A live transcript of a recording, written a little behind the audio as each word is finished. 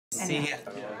see,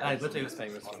 I literally was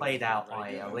played out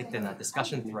my LinkedIn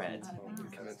discussion thread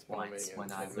once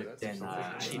when I looked in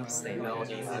Chief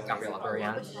Sustainability, Gabriel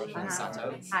Reorient from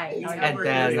Sato. And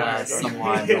then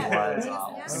someone was,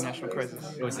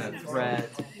 it was a thread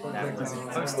that was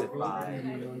posted by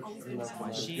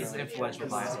someone. She's influential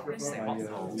by say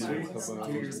multiple tools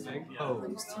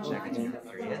posed to check a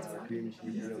period.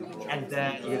 And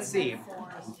then you can see,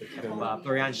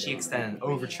 Florian, she extended an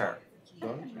overture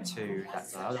to that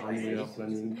other lady,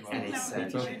 and they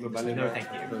said, no thank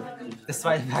you.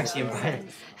 Despite the fact she invited,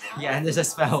 yeah, and they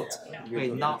just felt,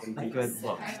 wait, not a good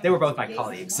look. They were both my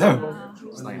colleagues, so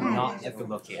it's like, not a good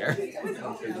look here.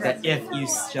 That if you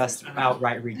just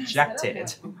outright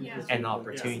rejected an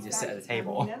opportunity to sit at the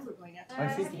table.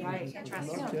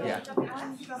 Yeah.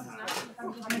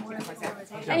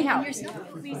 Anyhow.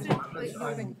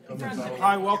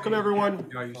 Hi, welcome everyone.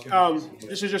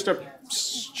 This is just a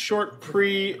short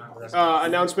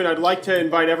pre-announcement. I'd like to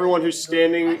invite everyone who's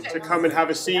standing to come and have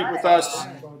a seat with us.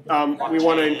 We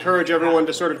want to encourage everyone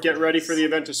to sort of get ready for the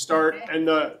event to start. And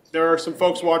there are some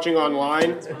folks watching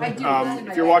online.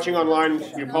 If you're watching online,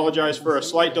 we apologize for a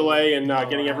slight delay in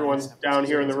getting everyone down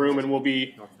here in the room, and we'll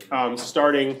be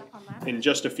starting in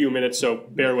just a few minutes, so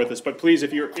bear with us. But please,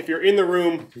 if you're in the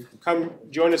room, come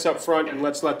join us up front, and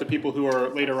let's let the people who are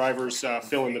late arrivers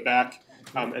fill in the back,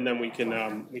 and then we can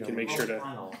make sure to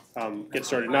get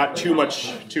started. Not too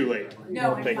much too late.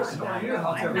 No, thanks. I'm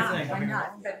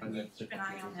not, but keep an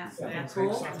eye on that. That's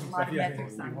cool. A lot of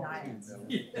metrics on diets. A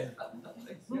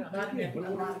lot of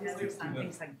metrics on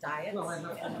things like diets.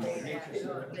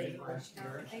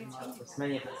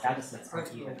 Many of the statuses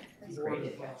aren't even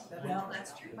created. No,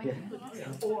 that's true.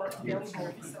 Or they'll tell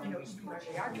us, where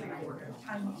they are treated.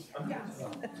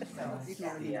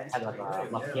 Had like a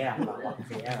Lapierre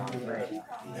on great.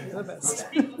 How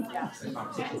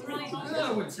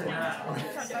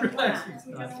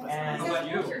about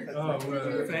you?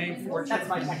 Fame, fortune. That's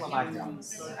my technical background.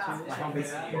 My home base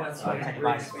is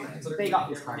so they got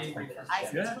these cards printed.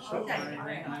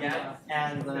 Yeah,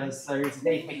 and so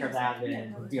they take care of that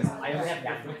because I only have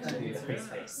that to do the free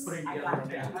space.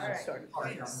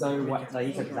 So what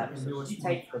you can do that you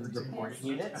take the reporting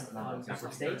unit,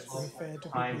 number stage,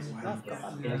 times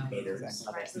the indicators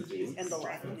of SDGs.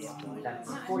 That's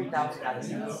 40,000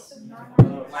 attitudes.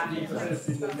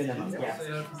 Minimum, yes.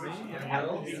 At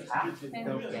least half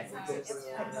don't get this.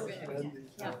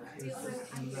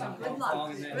 Good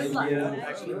luck. Good luck. I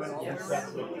thought you were OS.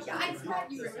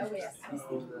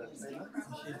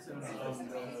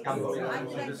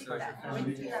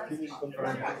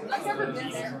 I've never been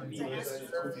there. Yes.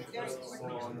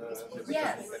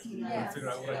 Yes.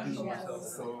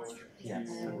 Yes.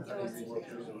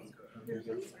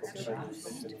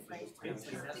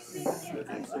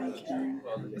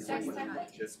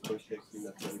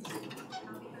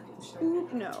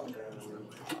 Oop, no.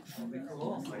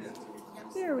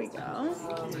 There we go.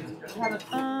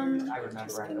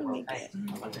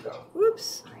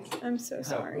 Oops. I'm so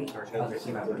sorry.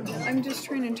 I'm just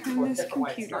trying to turn this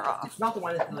computer off. It's not the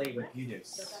one that's delayed with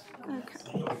UNIS.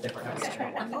 Okay. Let's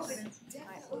try this.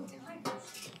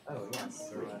 Oh,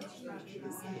 yes.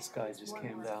 This guy just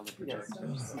came down the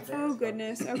projector. Oh,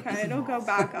 goodness. Okay, it'll go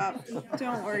back up.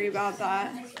 Don't worry about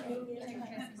that.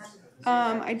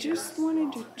 I just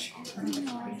wanted to turn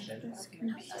off this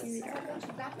computer.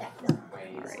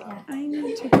 Alright, I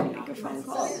need to go make a phone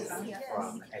call.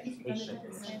 From education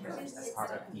as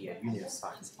part of the UNIS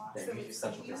funds, the UNIS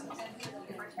social business.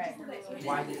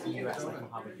 Why did the US like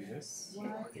Muhammad Yunus?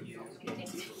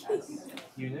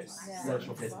 UNIS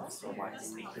social business, or why did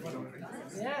they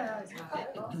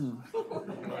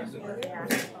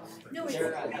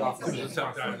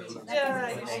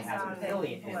they have an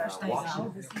affiliate in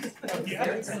Washington.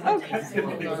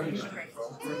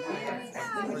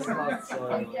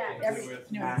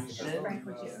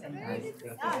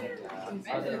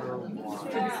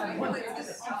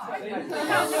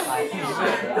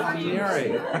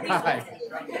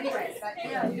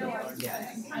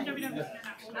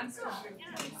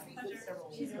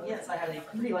 Yes, I had a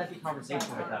pretty lengthy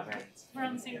conversation with them. We're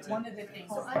on the same team. One of the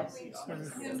things.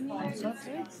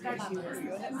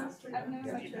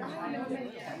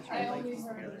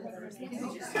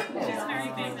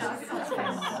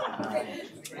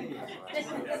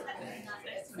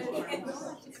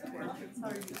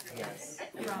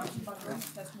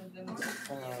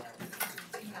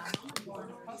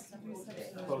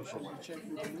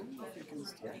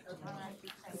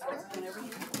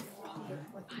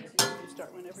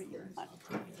 Start whenever you're on.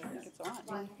 I think it's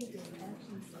on.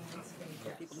 For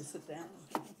people to sit down.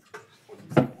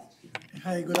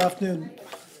 Hi, good afternoon.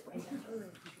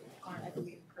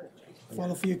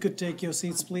 all of you could take your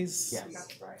seats, please. Yes.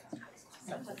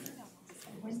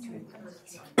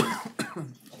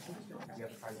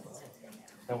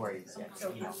 No worries.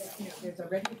 There's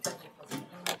already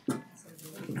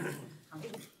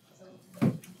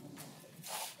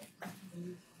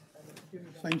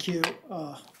Thank you,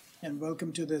 and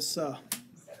welcome to this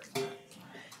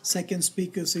second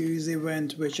speaker series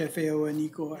event which FAO and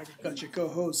EcoAgriculture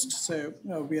co-host. So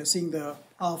we are seeing the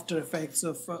after effects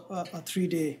of a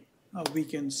 3-day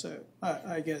weekend. So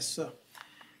I guess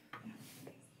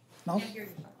no.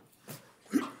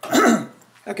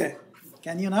 Okay,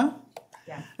 can you now?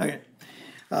 Yeah. Okay.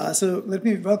 So let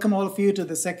me welcome all of you to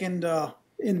the second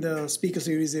in the speaker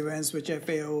series events which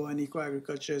FAO and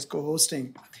EcoAgriculture is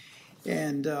co-hosting.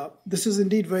 And this is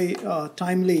indeed very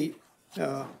timely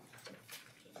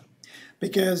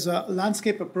because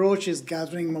landscape approach is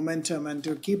gathering momentum, and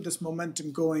to keep this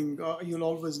momentum going, you'll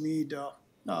always need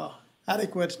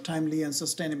adequate, timely, and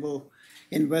sustainable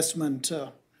investment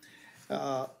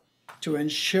to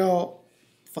ensure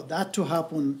for that to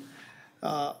happen.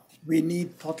 We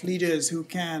need thought leaders who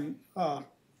can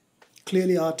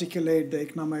clearly articulate the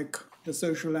economic, the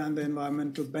social, and the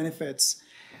environmental benefits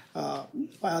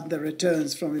and the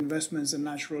returns from investments in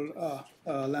natural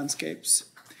landscapes.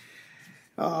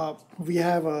 We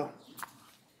have a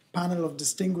panel of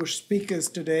distinguished speakers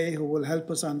today who will help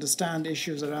us understand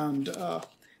issues around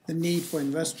the need for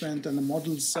investment and the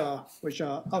models which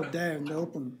are out there in the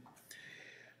open.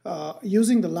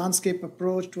 Using the landscape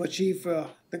approach to achieve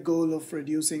the goal of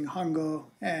reducing hunger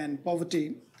and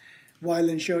poverty while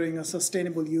ensuring a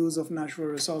sustainable use of natural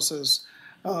resources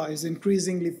is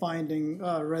increasingly finding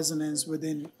resonance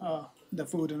within the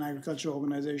Food and Agriculture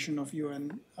Organization of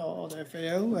UN or the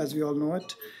FAO, as we all know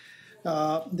it.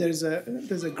 There's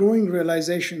a growing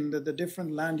realization that the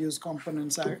different land use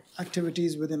components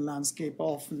activities within landscape are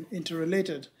often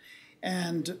interrelated,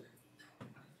 and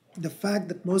the fact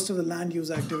that most of the land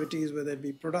use activities, whether it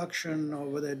be production or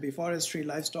whether it be forestry,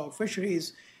 livestock,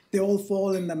 fisheries, they all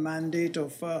fall in the mandate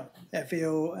of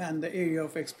FAO, and the area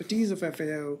of expertise of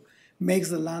FAO makes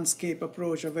the landscape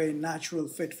approach a very natural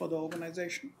fit for the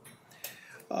organization.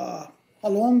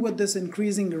 Along with this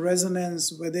increasing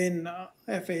resonance within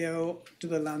FAO to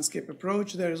the landscape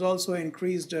approach, there is also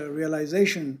increased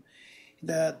realization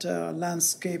that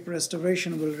landscape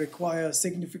restoration will require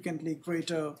significantly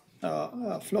greater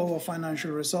flow of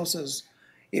financial resources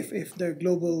if the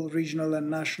global, regional, and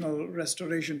national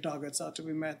restoration targets are to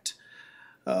be met.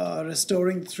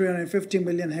 Restoring 350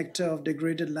 million hectares of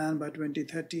degraded land by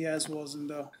 2030, as was in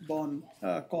the Bonn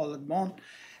call at Bonn,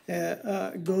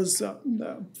 goes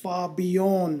far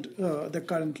beyond the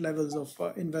current levels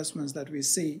of investments that we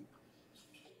see.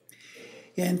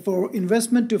 And for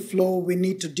investment to flow, we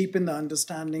need to deepen the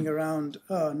understanding around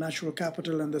natural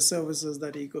capital and the services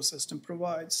that ecosystem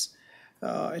provides.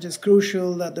 It is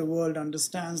crucial that the world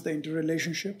understands the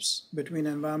interrelationships between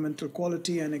environmental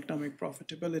quality and economic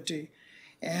profitability,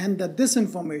 and that this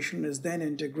information is then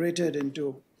integrated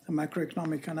into a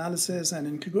macroeconomic analysis and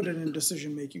included in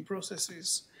decision-making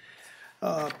processes.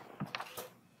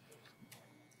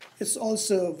 It's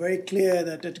also very clear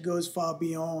that it goes far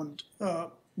beyond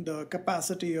the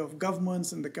capacity of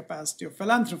governments and the capacity of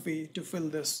philanthropy to fill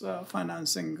this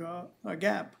financing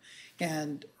gap,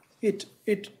 and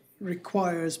it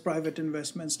requires private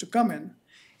investments to come in.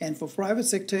 And for private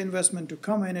sector investment to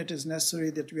come in, it is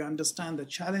necessary that we understand the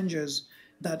challenges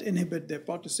that inhibit their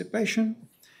participation.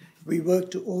 We work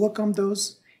to overcome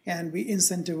those, and we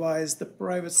incentivize the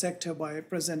private sector by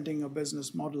presenting a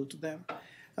business model to them.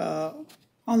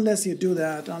 Unless you do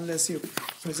that, unless you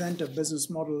present a business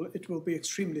model, it will be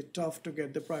extremely tough to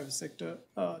get the private sector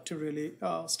to really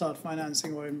start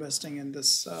financing or investing in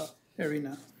this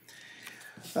arena.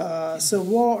 So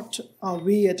what are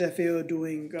we at FAO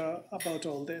doing about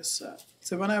all this?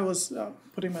 So when I was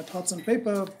putting my thoughts on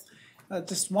paper,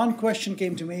 just one question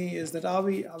came to me, is that are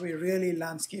we really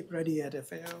landscape ready at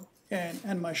FAO?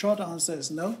 And my short answer is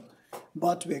no,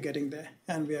 but we are getting there,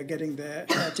 and we are getting there,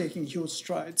 taking huge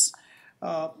strides.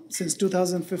 Since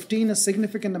 2015, a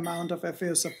significant amount of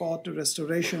FAO support to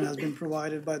restoration has been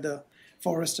provided by the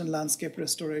Forest and Landscape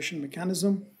Restoration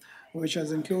Mechanism, which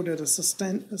has included a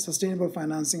sustainable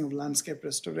financing of landscape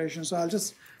restoration. So I'll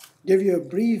just give you a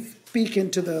brief peek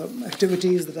into the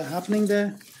activities that are happening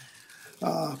there.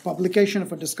 Publication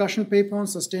of a discussion paper on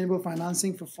sustainable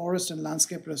financing for forest and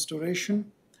landscape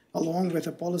restoration, along with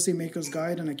a policymakers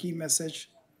guide and a key message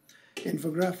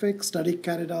infographic. Study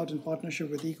carried out in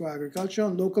partnership with EcoAgriculture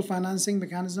on local financing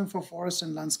mechanism for forest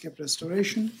and landscape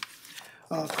restoration.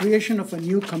 Creation of a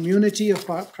new community of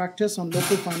practice on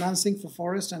local financing for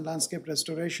forest and landscape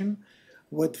restoration,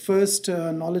 with first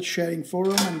knowledge sharing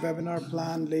forum and webinar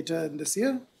planned later in this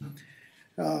year.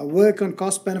 Work on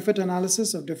cost-benefit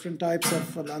analysis of different types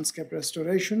of landscape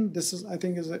restoration. This is, I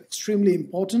think, is an extremely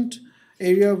important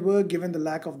area of work given the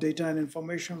lack of data and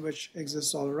information which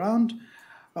exists all around.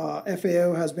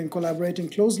 FAO has been collaborating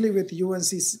closely with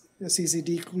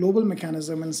UNCCD Global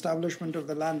Mechanism and establishment of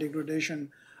the Land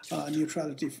Degradation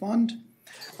Neutrality Fund.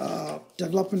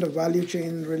 Development of value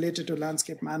chain related to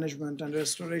landscape management and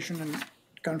restoration and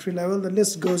country level. The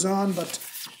list goes on, but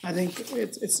I think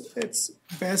it's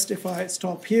best if I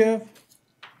stop here,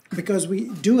 because we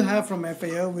do have from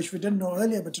FAO, which we didn't know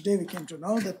earlier, but today we came to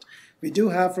know that we do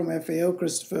have from FAO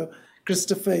Christopher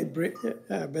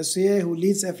Bessier, who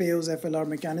leads FAO's FLR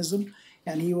mechanism,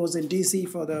 and he was in DC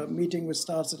for the meeting which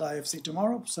starts at IFC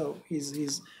tomorrow, so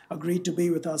he's agreed to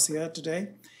be with us here today.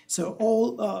 So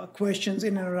all questions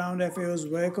in and around FAO's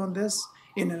work on this,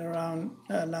 in and around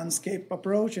landscape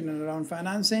approach, in and around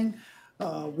financing.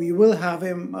 We will have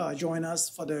him join us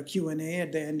for the Q&A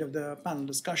at the end of the panel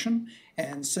discussion.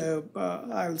 And so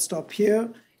I will stop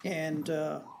here and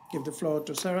give the floor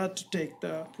to Sarah to take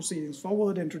the proceedings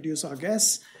forward, introduce our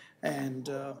guests, and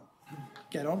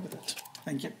get on with it.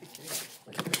 Thank you.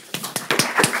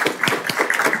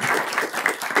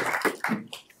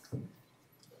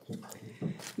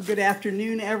 Good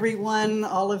afternoon, everyone.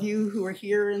 All of you who are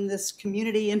here in this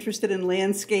community interested in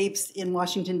landscapes in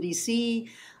Washington,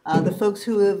 D.C., the folks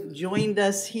who have joined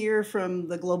us here from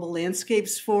the Global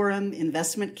Landscapes Forum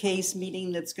investment case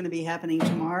meeting that's going to be happening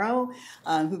tomorrow,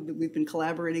 we've been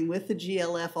collaborating with the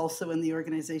GLF also in the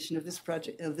organization of this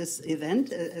project, of this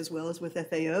event, as well as with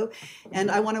FAO.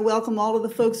 And I want to welcome all of the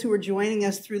folks who are joining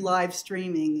us through live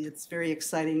streaming. It's very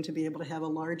exciting to be able to have a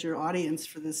larger audience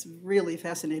for this really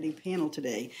fascinating panel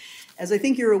today. As I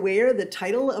think you're aware, the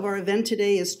title of our event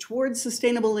today is Towards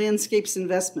Sustainable Landscapes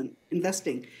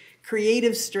Investing.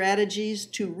 Creative strategies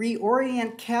to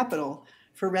reorient capital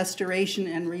for restoration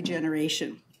and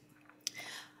regeneration.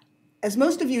 As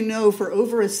most of you know, for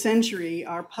over a century,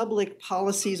 our public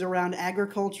policies around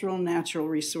agricultural, natural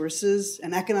resources,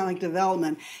 and economic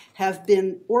development have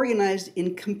been organized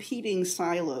in competing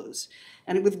silos.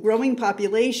 And with growing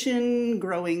population,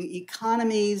 growing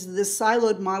economies, this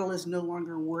siloed model is no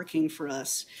longer working for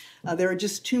us. There are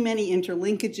just too many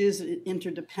interlinkages,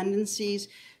 interdependencies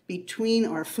between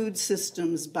our food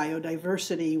systems,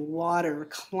 biodiversity, water,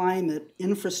 climate,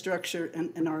 infrastructure,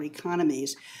 and our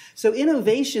economies. So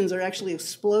innovations are actually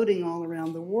exploding all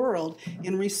around the world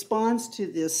in response to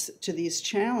these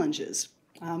challenges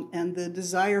and the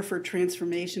desire for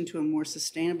transformation to a more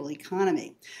sustainable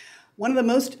economy. One of the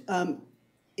most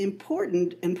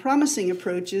important and promising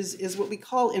approaches is what we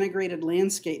call integrated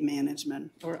landscape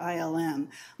management, or ILM.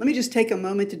 Let me just take a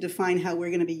moment to define how we're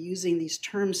going to be using these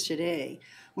terms today.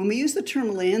 When we use the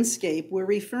term landscape, we're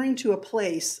referring to a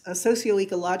place, a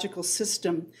socio-ecological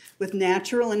system with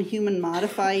natural and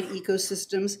human-modified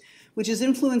ecosystems, which is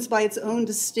influenced by its own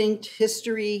distinct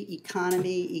history,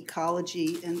 economy,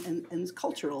 ecology, and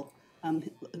cultural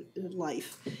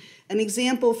life. An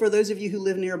example for those of you who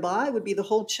live nearby would be the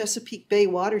whole Chesapeake Bay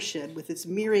watershed with its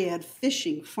myriad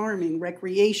fishing, farming,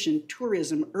 recreation,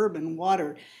 tourism, urban,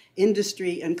 water,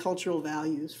 industry, and cultural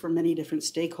values for many different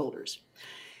stakeholders.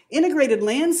 Integrated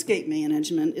landscape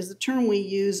management is the term we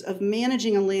use of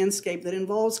managing a landscape that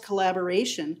involves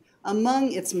collaboration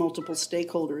among its multiple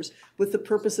stakeholders with the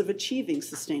purpose of achieving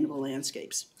sustainable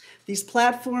landscapes. These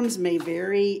platforms may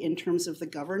vary in terms of the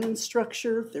governance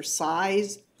structure, their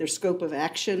size, their scope of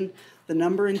action, the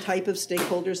number and type of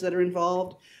stakeholders that are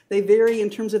involved. They vary in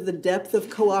terms of the depth of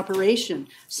cooperation,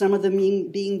 some of them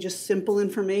being just simple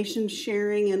information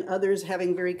sharing and others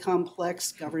having very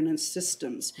complex governance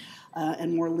systems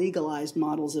and more legalized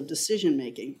models of decision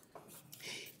making.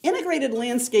 Integrated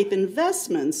landscape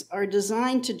investments are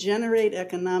designed to generate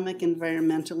economic,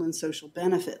 environmental, and social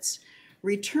benefits.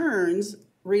 Returns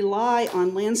rely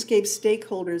on landscape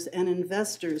stakeholders and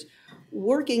investors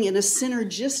working in a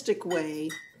synergistic way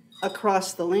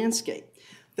across the landscape.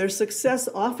 Their success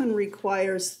often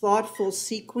requires thoughtful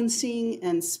sequencing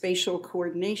and spatial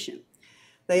coordination.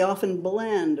 They often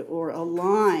blend or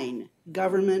align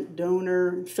government,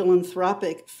 donor,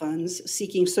 philanthropic funds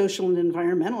seeking social and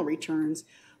environmental returns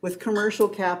with commercial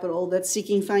capital that's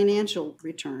seeking financial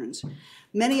returns.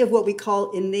 Many of what we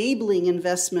call enabling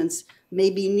investments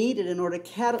may be needed in order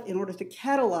to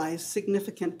catalyze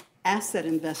significant asset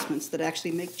investments that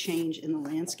actually make change in the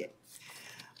landscape.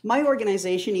 My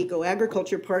organization,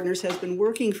 EcoAgriculture Partners, has been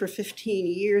working for 15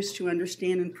 years to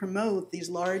understand and promote these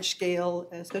large-scale,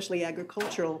 especially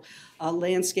agricultural,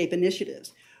 landscape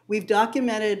initiatives. We've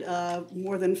documented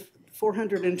more than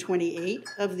 428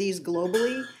 of these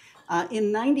globally.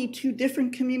 in 92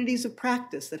 different communities of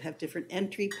practice that have different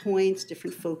entry points,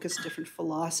 different focus, different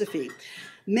philosophy.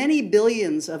 Many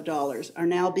billions of dollars are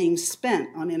now being spent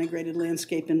on integrated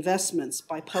landscape investments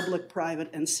by public, private,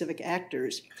 and civic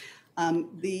actors.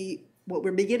 What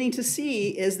we're beginning to see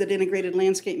is that integrated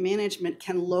landscape management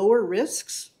can lower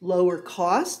risks, lower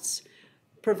costs,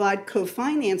 provide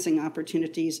co-financing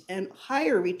opportunities, and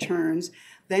higher returns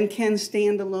than can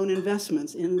standalone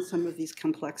investments in some of these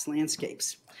complex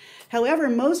landscapes. However,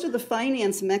 most of the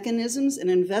finance mechanisms and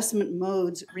investment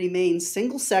modes remain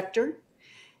single sector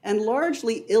and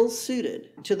largely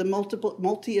ill-suited to the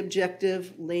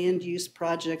multi-objective land use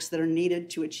projects that are needed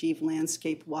to achieve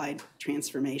landscape-wide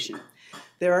transformation.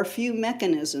 There are few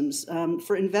mechanisms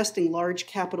for investing large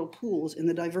capital pools in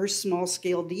the diverse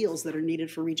small-scale deals that are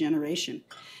needed for regeneration.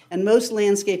 And most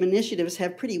landscape initiatives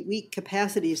have pretty weak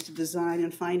capacities to design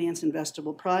and finance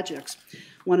investable projects.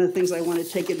 One of the things I want to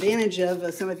take advantage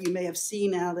of, some of you may have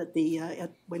seen now that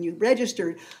when you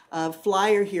registered, a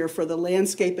flyer here for the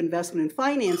Landscape Investment and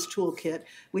Finance Toolkit,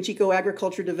 which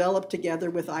EcoAgriculture developed together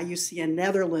with IUCN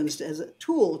Netherlands as a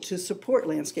tool to support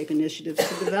landscape initiatives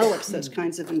to develop such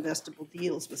kinds of investable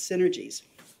deals with synergies.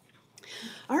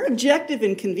 Our objective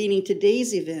in convening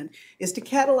today's event is to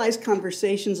catalyze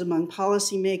conversations among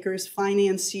policymakers,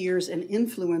 financiers, and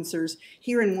influencers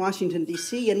here in Washington,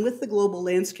 D.C., and with the Global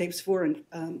Landscapes Forum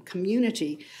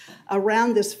community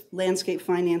around this landscape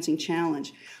financing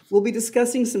challenge. We'll be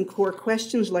discussing some core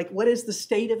questions like, what is the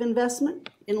state of investment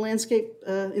in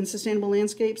in sustainable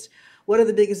landscapes? What are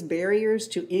the biggest barriers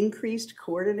to increased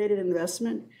coordinated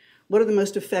investment? What are the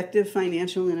most effective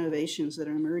financial innovations that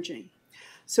are emerging?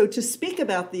 So to speak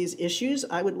about these issues,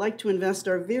 I would like to invite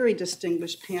our very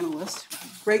distinguished panelists,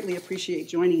 greatly appreciate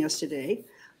joining us today.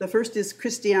 The first is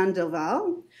Christiane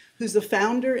Delval, who's the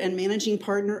founder and managing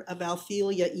partner of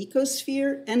Althelia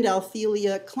Ecosphere and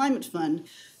Althelia Climate Fund,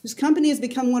 whose company has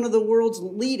become one of the world's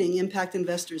leading impact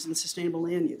investors in sustainable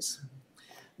land use.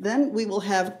 Then we will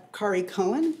have Kari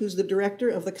Cohen, who's the director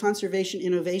of the Conservation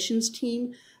Innovations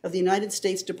Team of the United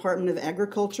States Department of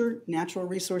Agriculture, Natural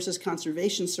Resources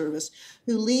Conservation Service,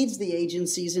 who leads the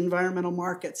agency's environmental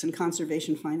markets and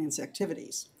conservation finance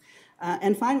activities.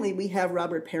 And finally, we have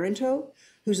Robert Parenteau,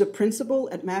 who's a principal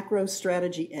at Macro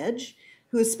Strategy Edge,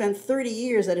 who has spent 30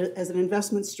 years as an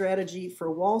investment strategy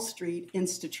for Wall Street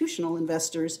institutional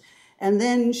investors, and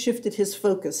then shifted his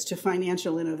focus to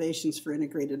financial innovations for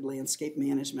integrated landscape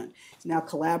management. He's now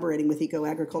collaborating with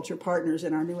EcoAgriculture Partners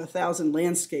in our new 1,000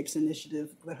 Landscapes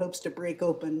initiative that hopes to break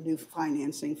open new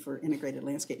financing for integrated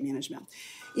landscape management.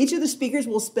 Each of the speakers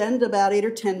will spend about 8 or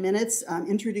 10 minutes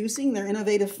introducing their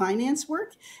innovative finance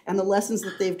work and the lessons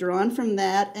that they've drawn from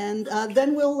that, and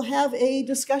then we'll have a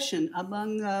discussion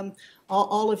among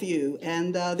all of you.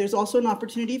 And there's also an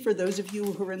opportunity for those of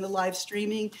you who are in the live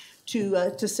streaming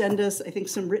to send us, I think,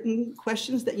 some written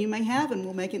questions that you may have, and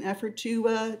we'll make an effort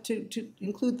to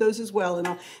include those as well.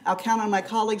 And I'll count on my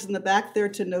colleagues in the back there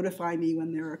to notify me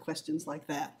when there are questions like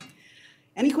that.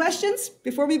 Any questions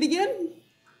before we begin?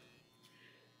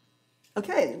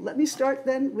 Okay, let me start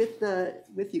then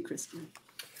with you, Christian.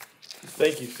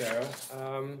 Thank you, Sarah.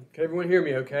 Can everyone hear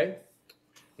me okay?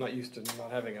 I'm not used to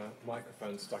not having a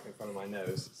microphone stuck in front of my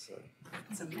nose. So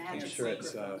it's a magic. I'm sure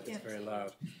it's very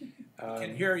loud. We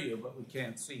can hear you, but we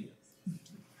can't see you.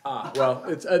 Well,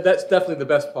 that's definitely the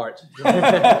best part. You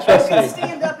can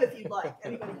stand up if you'd like.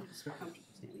 Anybody who's comfortable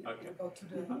standing up.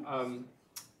 Okay.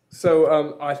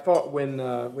 So I thought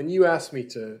when you asked me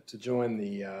to join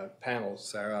the panel,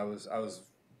 Sarah, I was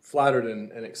flattered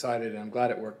and excited, and I'm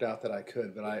glad it worked out that I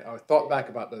could. But I thought back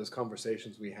about those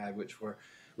conversations we had, which were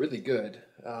really good.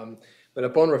 But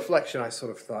upon reflection, I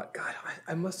sort of thought, God,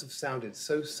 I must have sounded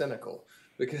so cynical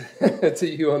because to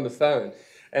you on the phone.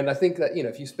 And I think that,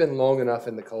 if you spend long enough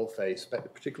in the coalface,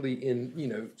 but particularly in,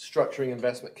 structuring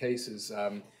investment cases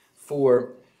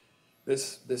for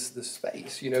this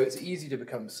space, it's easy to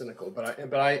become cynical. But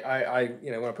I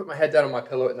when I put my head down on my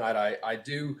pillow at night, I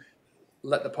do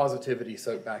let the positivity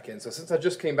soak back in. So since I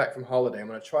just came back from holiday, I'm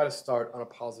going to try to start on a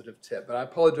positive tip. But I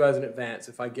apologize in advance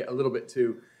if I get a little bit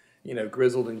too,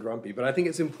 grizzled and grumpy. But I think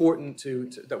it's important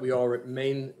that we all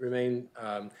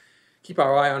keep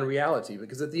our eye on reality,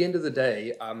 because at the end of the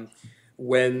day,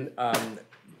 when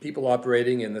people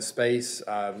operating in the space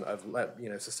of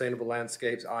sustainable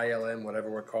landscapes, ILM, whatever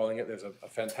we're calling it, there's a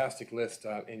fantastic list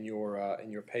in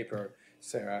your paper,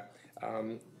 Sarah.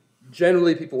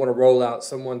 Generally, people want to roll out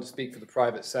someone to speak for the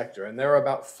private sector, and there are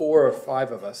about 4 or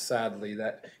 5 of us, sadly,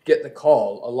 that get the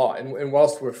call a lot. And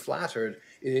whilst we're flattered,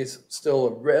 it is still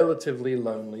a relatively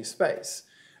lonely space.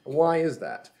 And why is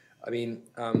that? I mean,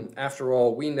 after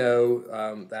all, we know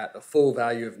that the full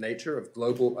value of nature of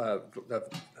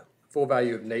full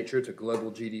value of nature to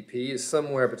global GDP is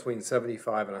somewhere between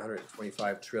 75 and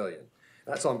 125 trillion.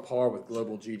 That's on par with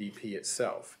global GDP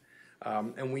itself.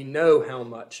 And we know how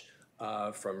much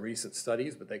from recent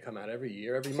studies, but they come out every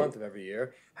year, every month of every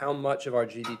year, how much of our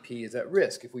GDP is at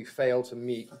risk if we fail to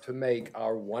make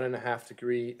our 1.5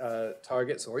 degree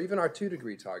targets or even our 2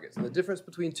 degree targets. And the difference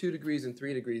between 2 degrees and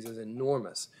 3 degrees is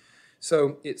enormous.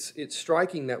 So it's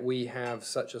striking that we have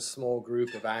such a small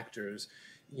group of actors,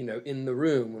 you know, in the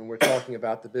room when we're talking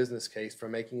about the business case for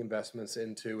making investments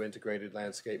into integrated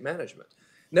landscape management.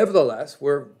 Nevertheless,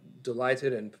 we're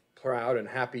delighted and proud and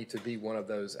happy to be one of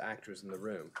those actors in the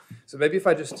room. So maybe if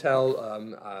I just tell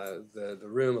the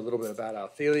room a little bit about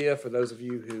Althelia, for those of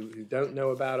you who don't know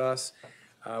about us.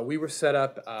 We were set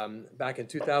up back in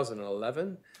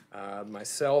 2011,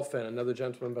 myself and another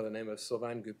gentleman by the name of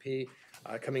Sylvain Goupy,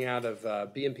 coming out of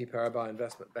BNP Paribas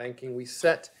Investment Banking. We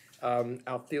set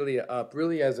Althelia up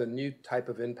really as a new type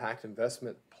of impact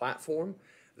investment platform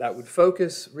that would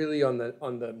focus really on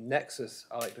the nexus,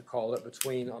 I like to call it,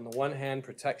 between, on the one hand,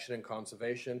 protection and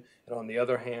conservation, and on the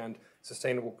other hand,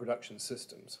 sustainable production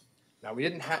systems. Now, we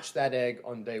didn't hatch that egg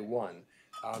on day one.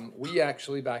 We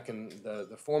actually, back in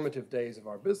the formative days of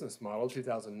our business model,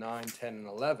 2009, 10, and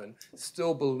 11,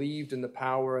 still believed in the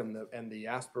power and the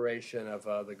aspiration of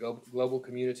the global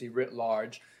community writ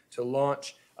large to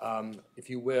launch, if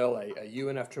you will, a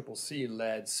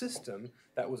UNFCCC-led system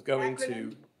that was going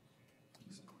to...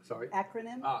 Sorry?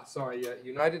 Acronym? Sorry,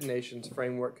 United Nations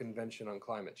Framework Convention on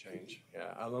Climate Change.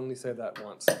 Yeah, I'll only say that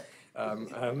once.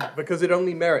 Because it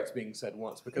only merits being said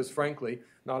once, because frankly,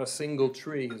 not a single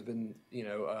tree has been, you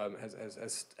know,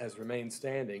 has remained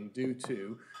standing due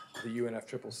to the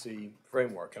UNFCCC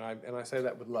framework, and I say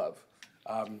that with love.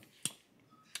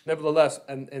 Nevertheless,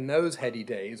 in those heady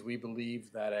days, we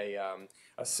believed that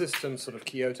a system sort of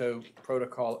Kyoto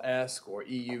Protocol-esque or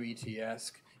EU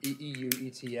ETS-esque,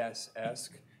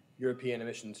 European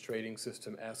Emissions Trading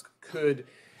System-esque, could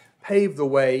pave the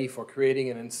way for creating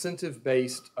an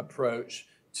incentive-based approach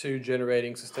to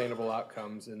generating sustainable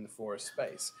outcomes in the forest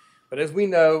space. But as we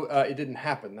know, it didn't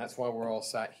happen. That's why we're all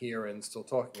sat here and still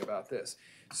talking about this.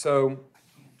 So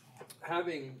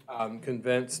having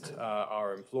convinced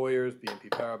our employers, BNP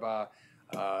Paribas,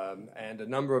 and a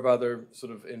number of other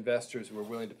sort of investors who were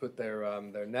willing to put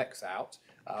their necks out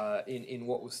in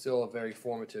what was still a very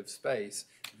formative space,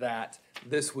 that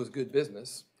this was good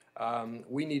business,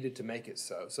 we needed to make it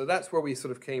so. So that's where we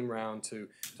sort of came around to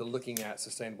looking at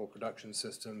sustainable production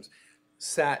systems,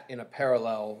 sat in a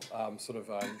parallel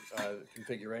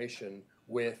configuration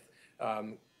with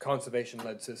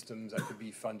conservation-led systems that could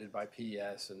be funded by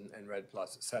PES and REDD+,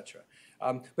 et cetera.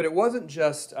 But it wasn't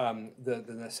just the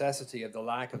necessity of the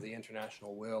lack of the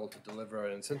international will to deliver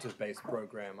an incentive-based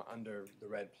program under the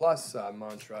REDD+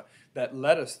 mantra that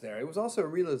led us there. It was also a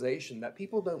realization that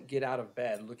people don't get out of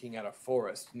bed looking at a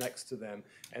forest next to them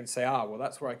and say, well,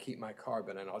 that's where I keep my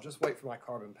carbon, and I'll just wait for my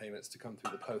carbon payments to come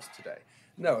through the post today.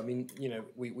 No, I mean, you know,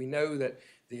 we know that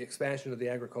the expansion of the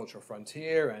agricultural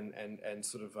frontier and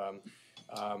sort of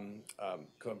kind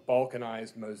of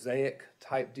balkanized mosaic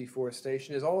type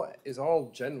deforestation is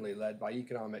all generally led by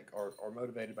economic or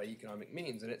motivated by economic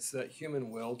means, and it's the human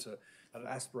will to an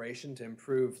aspiration to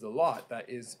improve the lot that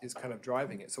is kind of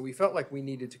driving it. So we felt like we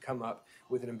needed to come up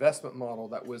with an investment model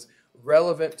that was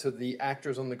relevant to the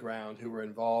actors on the ground who were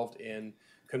involved in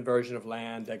conversion of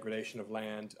land, degradation of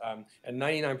land, and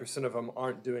 99% of them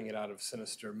aren't doing it out of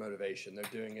sinister motivation. They're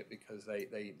doing it because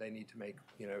they need to make,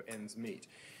 you know, ends meet.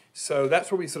 So that's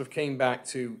where we sort of came back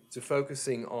to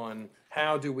focusing on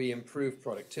how do we improve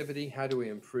productivity, how do we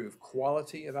improve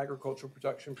quality of agricultural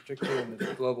production, particularly in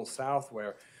the global south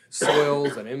where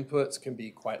soils and inputs can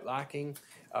be quite lacking.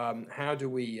 How do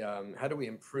we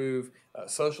improve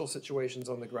social situations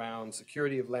on the ground,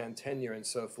 security of land tenure, and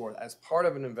so forth as part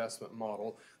of an investment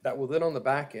model that will then on the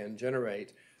back end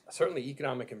generate certainly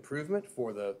economic improvement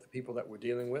for the people that we're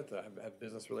dealing with, have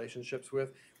business relationships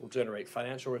with, will generate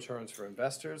financial returns for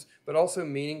investors, but also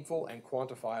meaningful and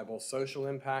quantifiable social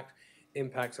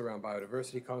impacts around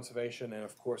biodiversity conservation, and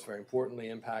of course, very importantly,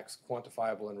 impacts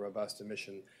quantifiable and robust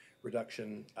emission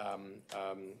reduction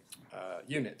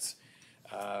units,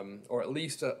 or at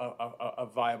least a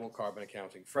viable carbon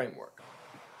accounting framework.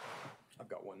 I've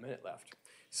got 1 minute left.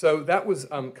 So that was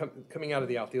coming out of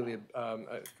the Althelia,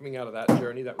 coming out of that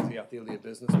journey. That was the Althelia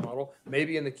business model.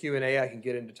 Maybe in the Q&A I can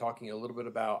get into talking a little bit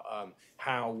about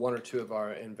how one or two of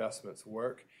our investments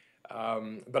work.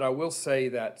 But I will say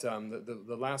that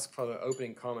the last kind of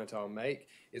opening comment I'll make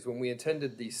is when we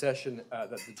attended the session that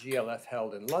the GLF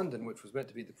held in London, which was meant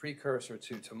to be the precursor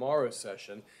to tomorrow's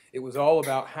session, it was all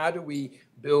about how do we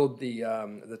build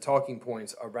the talking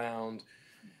points around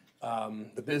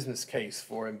the business case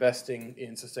for investing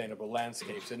in sustainable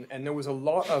landscapes. And there was a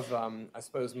lot of, I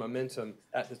suppose, momentum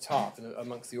at the top and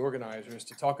amongst the organizers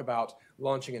to talk about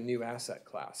launching a new asset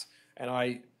class. And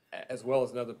I, as well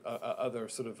as other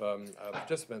sort of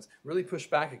participants, really push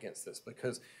back against this,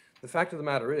 because the fact of the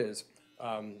matter is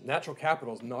natural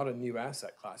capital is not a new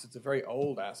asset class. It's a very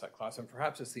old asset class, and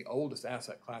perhaps it's the oldest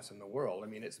asset class in the world. I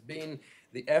mean, it's been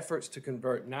the efforts to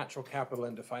convert natural capital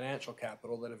into financial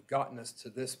capital that have gotten us to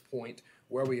this point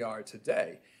where we are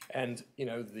today. And you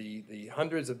know, the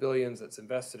hundreds of billions that's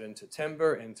invested into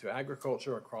timber, into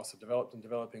agriculture across the developed and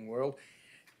developing world,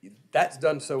 that's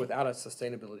done so without a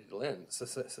sustainability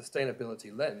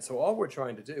lens. So all we're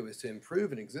trying to do is to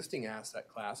improve an existing asset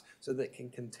class so that it can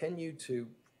continue to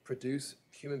produce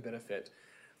human benefit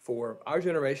for our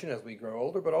generation as we grow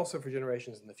older, but also for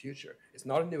generations in the future. It's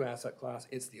not a new asset class,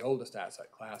 it's the oldest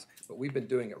asset class, but we've been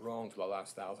doing it wrong for the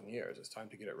last 1,000 years. It's time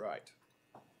to get it right.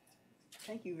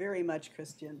 Thank you very much,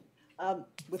 Christian.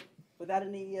 Without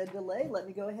any delay, let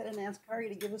me go ahead and ask Kari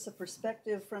to give us a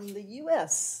perspective from the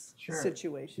U.S.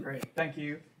 situation. Great, thank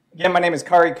you. Again, my name is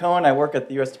Kari Cohen. I work at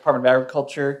the U.S. Department of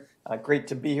Agriculture. Great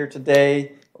to be here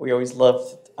today. We always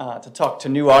love to talk to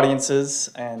new audiences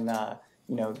and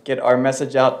you know, get our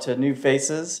message out to new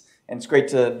faces. And it's great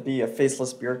to be a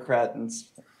faceless bureaucrat and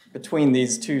between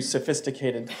these two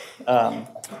sophisticated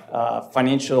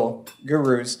financial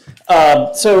gurus.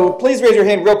 So please raise your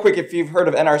hand real quick if you've heard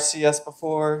of NRCS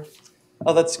before.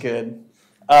 Oh, that's good.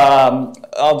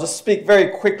 I'll just speak very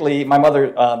quickly. My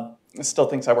mother still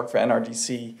thinks I work for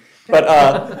NRDC. But,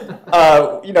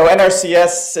 you know,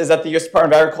 NRCS is at the U.S.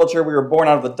 Department of Agriculture. We were born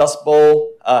out of the Dust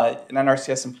Bowl. An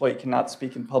NRCS employee cannot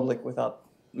speak in public without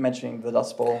mentioning the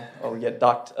Dust Bowl, or we get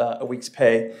docked a week's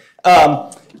pay.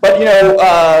 But, you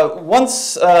know,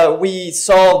 once we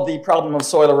solved the problem of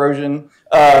soil erosion,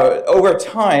 over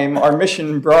time, our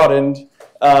mission broadened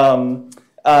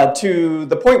to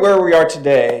the point where we are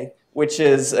today, which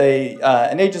is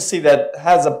an agency that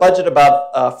has a budget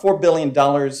about $4 billion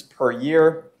per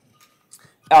year.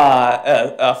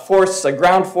 A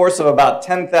ground force of about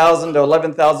 10,000 to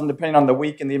 11,000, depending on the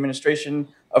week in the administration,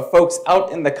 of folks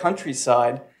out in the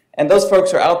countryside. And those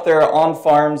folks are out there on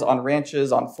farms, on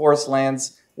ranches, on forest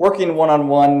lands, working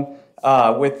one-on-one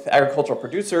with agricultural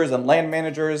producers and land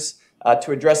managers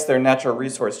to address their natural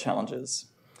resource challenges.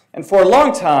 And for a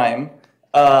long time,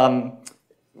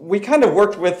 we kind of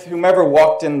worked with whomever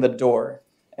walked in the door.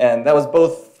 And that was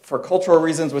both for cultural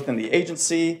reasons within the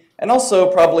agency, and also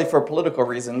probably for political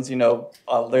reasons. You know,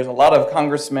 there's a lot of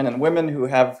congressmen and women who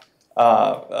have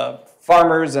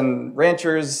farmers and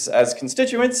ranchers as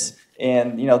constituents,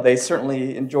 and you know, they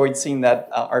certainly enjoyed seeing that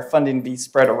our funding be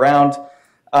spread around.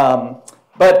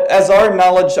 But as our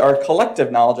knowledge, our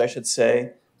collective knowledge, I should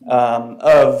say,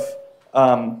 of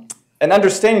an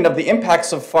understanding of the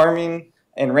impacts of farming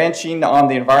and ranching on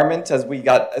the environment, as we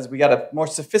got a more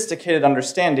sophisticated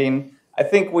understanding, I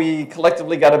think we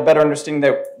collectively got a better understanding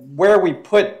that where we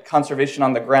put conservation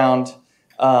on the ground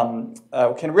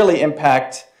can really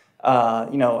impact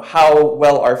you know, how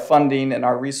well our funding and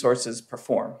our resources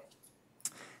perform.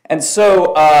 And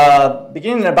so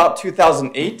beginning in about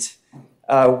 2008,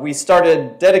 we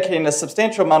started dedicating a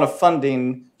substantial amount of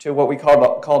funding to what we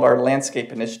called our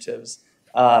landscape initiatives.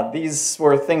 These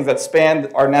were things that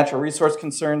spanned our natural resource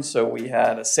concerns. So we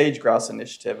had a sage-grouse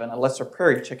initiative and a lesser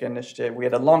prairie chicken initiative. We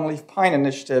had a longleaf pine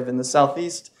initiative in the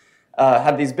southeast.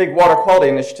 Had these big water quality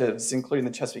initiatives, including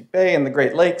the Chesapeake Bay and the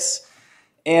Great Lakes.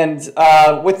 And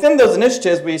within those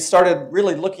initiatives, we started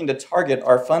really looking to target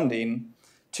our funding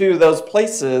to those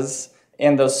places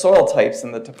and those soil types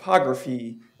and the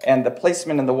topography and the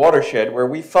placement in the watershed where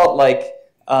we felt like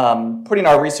putting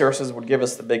our resources would give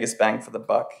us the biggest bang for the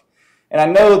buck. And I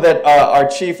know that our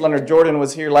chief, Leonard Jordan,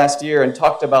 was here last year and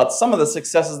talked about some of the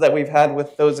successes that we've had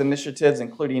with those initiatives,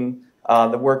 including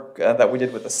the work that we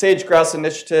did with the sage-grouse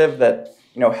initiative that,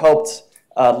 you know, helped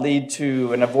lead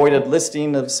to an avoided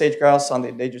listing of sage-grouse on the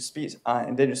endangered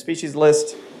species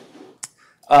list.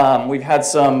 We've had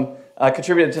some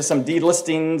contributed to some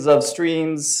delistings of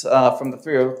streams from the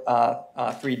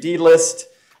 303D list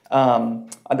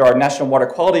under our National Water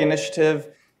Quality Initiative.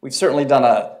 We've certainly done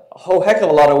a whole heck of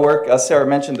a lot of work. Sarah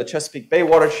mentioned the Chesapeake Bay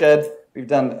watershed. We've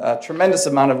done a tremendous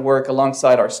amount of work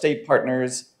alongside our state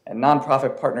partners and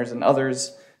nonprofit partners and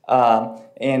others.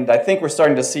 And I think we're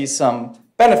starting to see some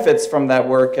benefits from that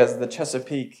work as the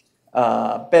Chesapeake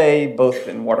bay, both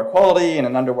in water quality and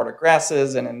in underwater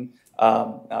grasses and in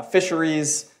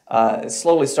fisheries, is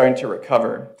slowly starting to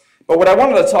recover. But what I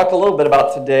wanted to talk a little bit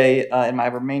about today in my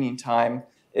remaining time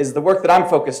is the work that I'm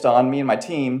focused on, me and my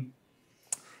team.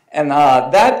 And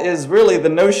that is really the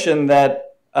notion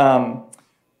that no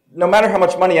matter how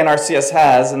much money NRCS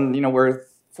has, and we're a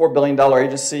 $4 billion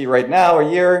agency right now a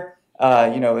year,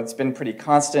 it's been pretty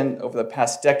constant over the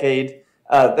past decade.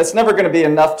 That's never going to be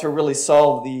enough to really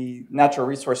solve the natural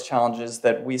resource challenges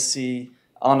that we see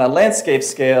on a landscape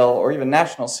scale or even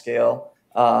national scale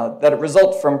that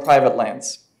result from private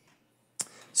lands.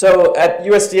 So at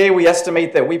USDA, we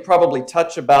estimate that we probably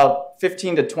touch about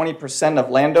 15 to 20% of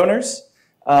landowners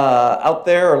out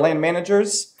there, or land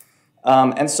managers.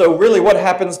 And so really what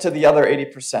happens to the other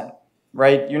 80%,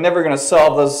 right? You're never going to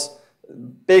solve those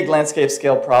big landscape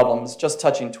scale problems just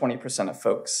touching 20% of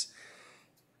folks.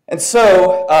 And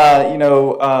so,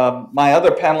 my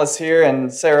other panelists here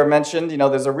and Sarah mentioned,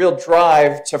 there's a real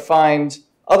drive to find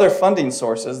other funding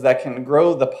sources that can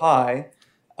grow the pie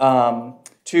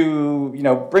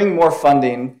to bring more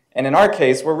funding. And in our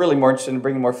case, we're really more interested in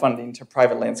bringing more funding to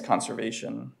private lands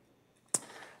conservation.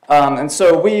 And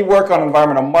so we work on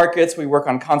environmental markets, we work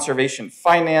on conservation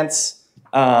finance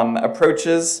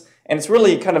approaches, and it's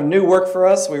really kind of new work for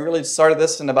us. We really started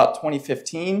this in about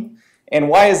 2015. And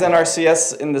why is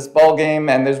NRCS in this ballgame?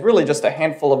 And there's really just a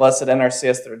handful of us at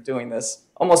NRCS that are doing this.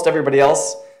 Almost everybody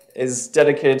else is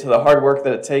dedicated to the hard work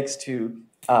that it takes to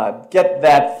get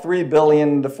that $3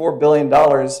 billion to $4 billion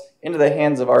into the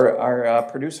hands of our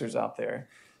producers out there.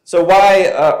 So why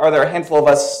are there a handful of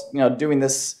us doing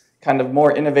this kind of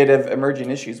more innovative emerging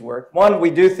issues work? One, we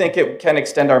do think it can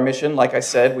extend our mission. Like I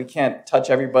said, we can't touch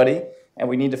everybody, and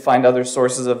we need to find other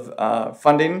sources of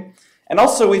funding. And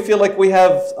also, we feel like we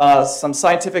have some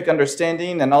scientific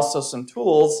understanding and also some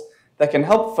tools that can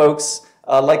help folks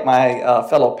like my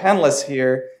fellow panelists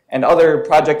here and other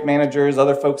project managers,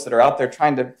 other folks that are out there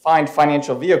trying to find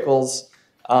financial vehicles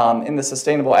in the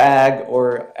sustainable ag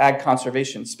or ag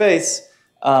conservation space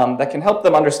that can help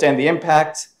them understand the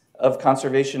impact of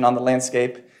conservation on the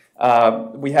landscape.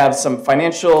 We have some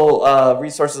financial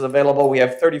resources available. We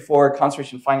have 34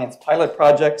 conservation finance pilot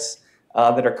projects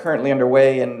that are currently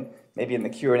underway, and maybe in the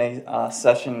Q&A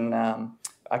session,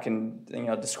 I can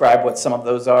describe what some of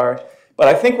those are. But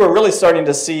I think we're really starting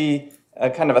to see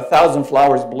kind of 1,000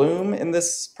 flowers bloom in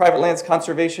this private lands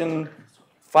conservation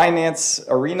finance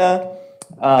arena.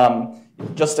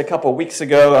 Just a couple weeks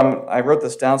ago, I wrote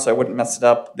this down so I wouldn't mess it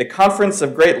up. The Conference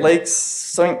of Great Lakes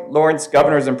St. Lawrence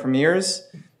Governors and Premiers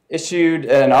issued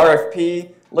an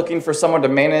RFP looking for someone to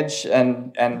manage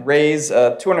and raise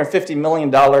a $250 million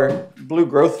Blue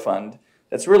Growth Fund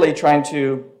that's really trying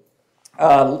to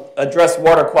address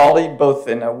water quality, both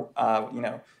in a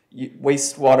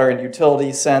wastewater and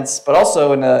utility sense, but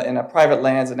also in a private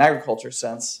lands and agriculture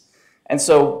sense. And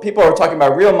so people are talking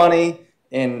about real money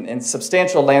in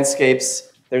substantial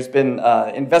landscapes. There's been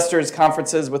investors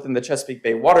conferences within the Chesapeake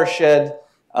Bay watershed.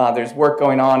 There's work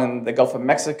going on in the Gulf of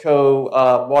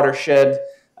Mexico watershed,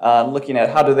 looking at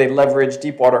how do they leverage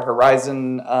Deepwater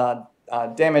Horizon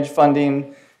damage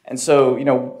funding. And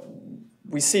so,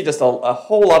 we see just a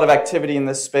whole lot of activity in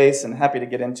this space, and happy to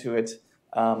get into it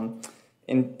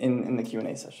in the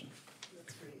Q&A session.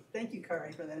 That's great. Thank you,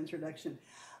 Kari, for that introduction.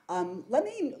 Let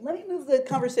me move the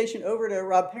conversation over to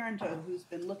Rob Parento, who's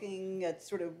been looking at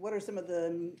sort of what are some of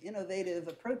the innovative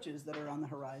approaches that are on the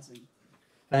horizon.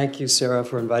 Thank you, Sarah,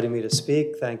 for inviting me to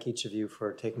speak. Thank each of you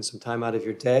for taking some time out of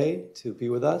your day to be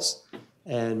with us.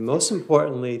 And most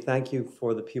importantly, thank you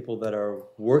for the people that are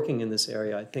working in this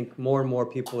area. I think more and more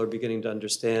people are beginning to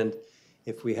understand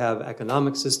if we have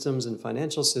economic systems and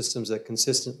financial systems that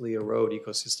consistently erode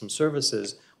ecosystem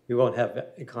services, we won't have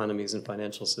economies and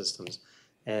financial systems.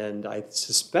 And I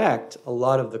suspect a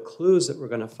lot of the clues that we're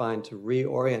going to find to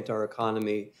reorient our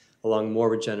economy along more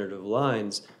regenerative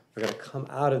lines are going to come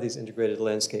out of these integrated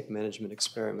landscape management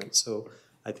experiments. So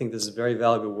I think this is very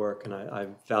valuable work, and I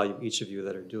value each of you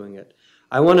that are doing it.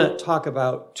 I want to talk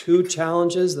about two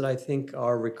challenges that I think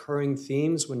are recurring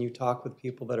themes when you talk with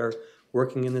people that are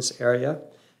working in this area,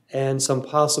 and some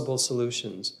possible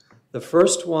solutions. The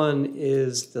first one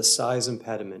is the size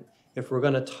impediment. If we're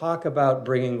going to talk about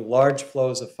bringing large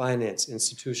flows of finance,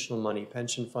 institutional money,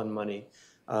 pension fund money,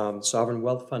 sovereign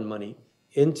wealth fund money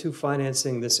into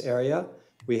financing this area,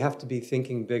 we have to be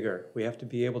thinking bigger. We have to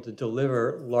be able to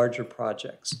deliver larger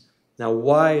projects. Now,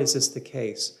 why is this the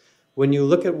case? When you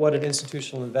look at what an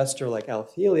institutional investor like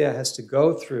Althelia has to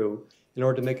go through in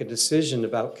order to make a decision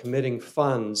about committing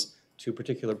funds to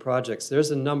particular projects, there's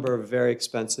a number of very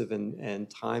expensive and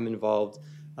time-involved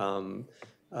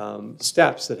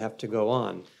steps that have to go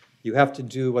on. you have to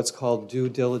do what's called due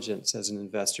diligence as an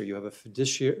investor. You have a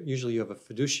fiduciary, usually you have a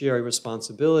fiduciary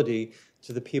responsibility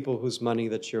to the people whose money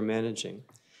that you're managing.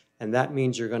 And that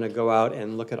means you're going to go out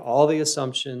and look at all the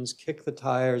assumptions, kick the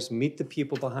tires, meet the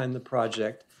people behind the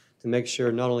project to make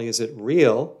sure not only is it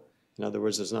real, in other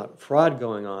words, there's not fraud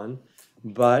going on,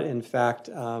 but in fact,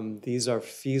 these are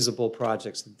feasible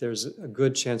projects. There's a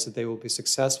good chance that they will be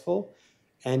successful,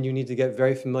 and you need to get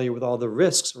very familiar with all the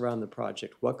risks around the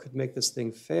project. What could make this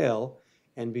thing fail,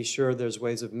 and be sure there's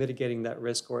ways of mitigating that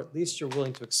risk, or at least you're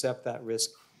willing to accept that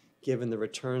risk given the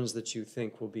returns that you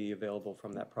think will be available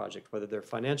from that project, whether they're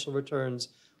financial returns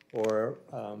or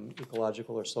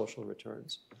ecological or social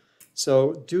returns.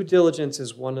 So due diligence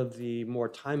is one of the more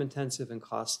time-intensive and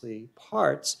costly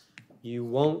parts. You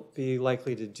won't be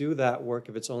likely to do that work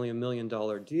if it's only $1 million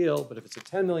deal, but if it's a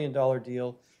 $10 million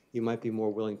deal, you might be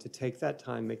more willing to take that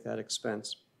time, make that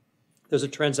expense. There's a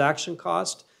transaction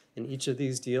cost in each of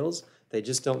these deals. They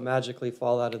just don't magically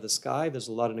fall out of the sky. There's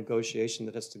a lot of negotiation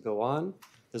that has to go on.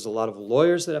 There's a lot of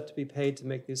lawyers that have to be paid to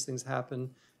make these things happen.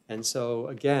 And so,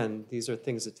 again, these are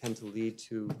things that tend to lead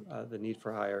to the need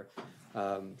for higher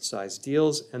size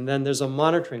deals. And then there's a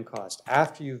monitoring cost.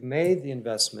 After you've made the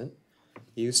investment,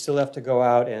 you still have to go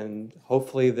out and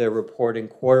hopefully they're reporting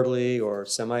quarterly or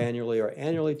semi-annually or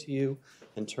annually to you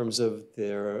in terms of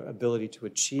their ability to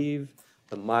achieve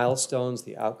the milestones,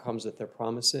 the outcomes that they're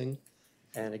promising.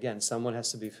 And again, someone has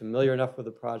to be familiar enough with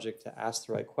the project to ask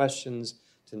the right questions,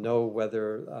 to know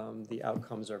whether the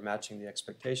outcomes are matching the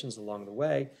expectations along the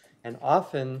way. And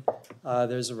often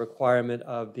there's a requirement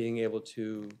of being able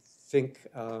to think,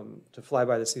 to fly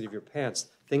by the seat of your pants.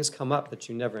 Things come up that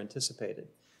you never anticipated.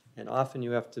 And often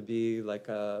you have to be like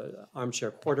an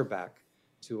armchair quarterback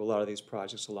to a lot of these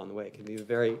projects along the way. It can be a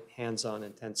very hands-on,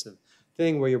 intensive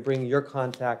thing where you're bringing your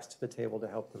contacts to the table to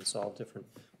help them solve different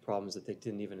problems that they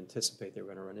didn't even anticipate they were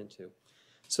going to run into.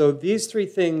 So these three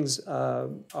things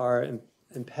are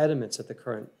impediments at the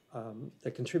current,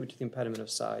 that contribute to the impediment of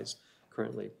size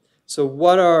currently. So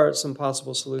what are some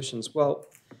possible solutions? Well,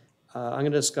 I'm going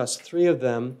to discuss three of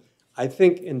them. I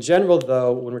think in general,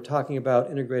 though, when we're talking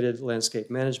about integrated landscape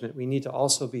management, we need to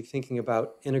also be thinking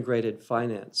about integrated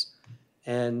finance.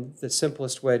 And the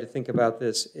simplest way to think about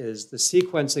this is the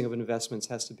sequencing of investments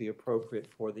has to be appropriate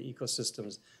for the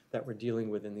ecosystems that we're dealing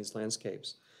with in these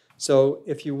landscapes. So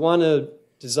if you want to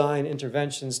design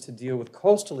interventions to deal with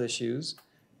coastal issues,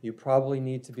 you probably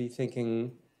need to be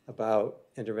thinking about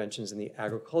interventions in the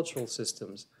agricultural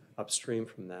systems upstream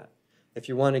from that. If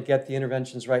you want to get the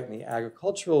interventions right in the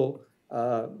agricultural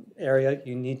area,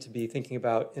 you need to be thinking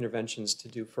about interventions to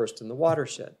do first in the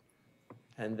watershed.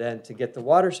 And then to get the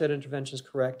watershed interventions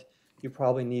correct, you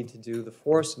probably need to do the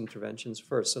forest interventions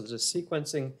first. So there's a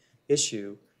sequencing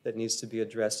issue that needs to be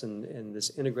addressed in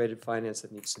this integrated finance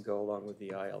that needs to go along with the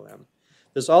ILM.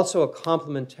 There's also a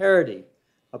complementarity.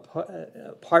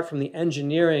 Apart from the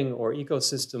engineering or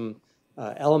ecosystem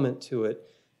element to it,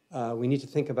 we need to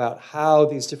think about how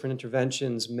these different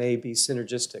interventions may be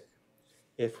synergistic.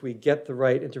 If we get the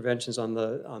right interventions on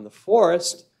the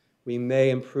forest, we may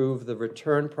improve the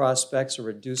return prospects or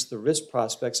reduce the risk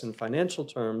prospects in financial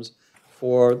terms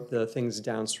for the things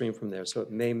downstream from there. So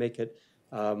it may make it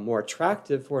more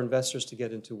attractive for investors to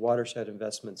get into watershed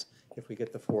investments if we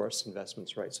get the forest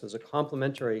investments right. So there's a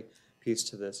complementary piece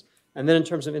to this. And then in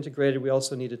terms of integrated, we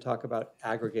also need to talk about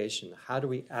aggregation. How do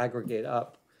we aggregate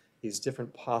up these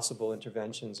different possible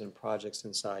interventions and projects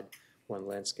inside one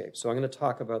landscape? So I'm going to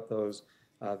talk about those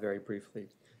very briefly.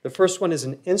 The first one is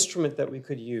an instrument that we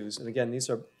could use. And again, these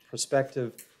are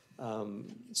prospective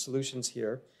solutions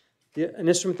here. An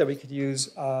instrument that we could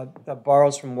use that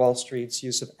borrows from Wall Street's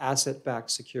use of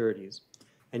asset-backed securities.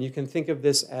 And you can think of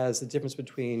this as the difference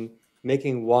between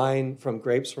making wine from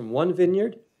grapes from one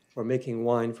vineyard or making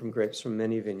wine from grapes from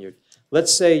many vineyards.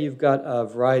 Let's say you've got a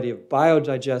variety of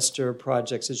biodigester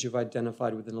projects as you've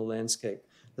identified within a landscape.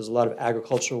 There's a lot of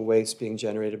agricultural waste being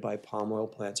generated by palm oil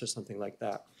plants or something like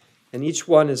that. And each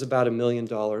one is about $1 million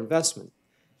investment.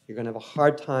 You're going to have a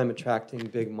hard time attracting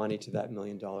big money to that $1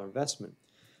 million investment.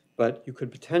 But you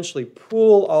could potentially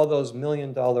pool all those $1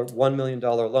 million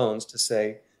loans to,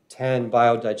 say, 10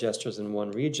 biodigesters in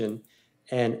one region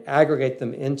and aggregate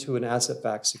them into an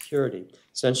asset-backed security.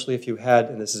 Essentially, if you had,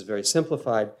 and this is very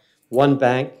simplified, one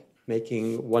bank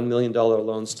making $1 million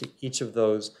loans to each of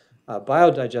those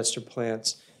biodigester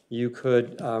plants, you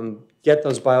could get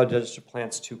those biodigester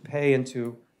plants to pay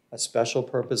into a special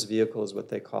purpose vehicle is what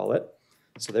they call it.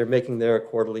 So they're making their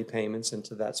quarterly payments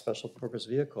into that special purpose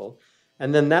vehicle.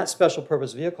 And then that special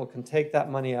purpose vehicle can take that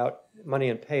money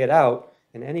and pay it out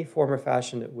in any form or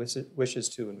fashion it wishes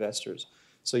to investors.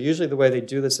 So usually the way they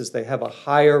do this is they have a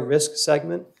higher risk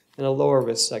segment and a lower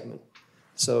risk segment.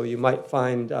 So you might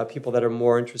find people that are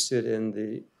more interested in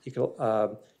the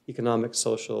economic,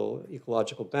 social,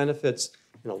 ecological benefits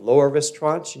in a lower risk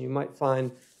tranche, and you might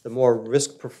find the more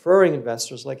risk-preferring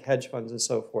investors like hedge funds and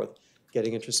so forth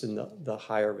getting interested in the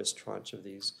higher risk tranche of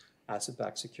these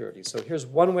asset-backed securities. So here's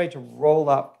one way to roll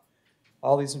up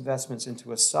all these investments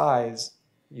into a size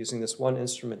using this one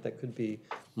instrument that could be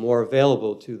more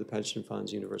available to the pension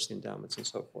funds, university endowments, and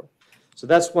so forth. So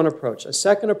that's one approach. A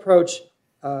second approach,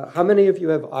 how many of you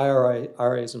have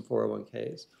IRAs and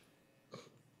 401ks?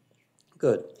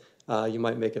 Good. You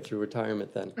might make it through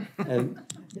retirement then. And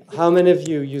how many of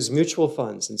you use mutual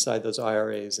funds inside those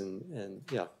IRAs? And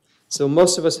yeah. So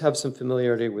most of us have some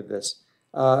familiarity with this.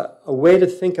 A way to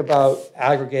think about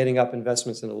aggregating up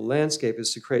investments in a landscape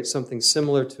is to create something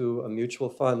similar to a mutual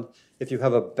fund. If you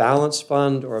have a balanced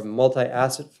fund or a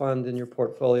multi-asset fund in your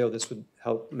portfolio, this would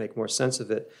help make more sense of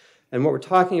it. And what we're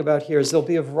talking about here is there'll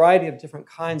be a variety of different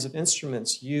kinds of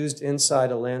instruments used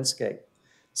inside a landscape.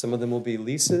 Some of them will be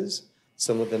leases,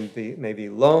 some of them may be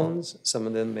loans, some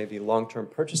of them may be long-term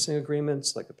purchasing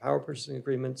agreements, like the power purchasing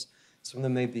agreements. Some of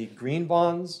them may be green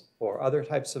bonds or other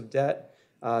types of debt.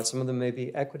 Some of them may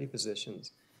be equity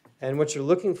positions. And what you're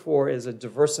looking for is a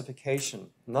diversification,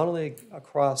 not only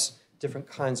across different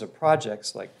kinds of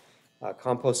projects like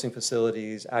composting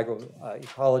facilities,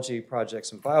 agroecology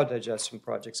projects, and biodigestion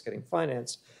projects getting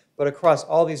financed, but across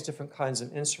all these different kinds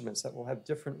of instruments that will have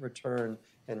different return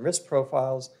and risk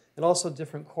profiles and also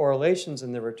different correlations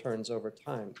in their returns over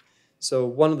time. So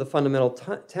one of the fundamental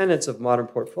tenets of modern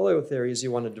portfolio theory is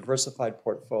you want a diversified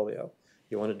portfolio.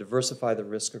 You want to diversify the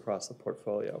risk across the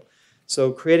portfolio.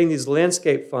 So creating these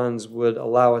landscape funds would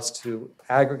allow us to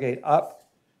aggregate up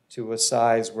to a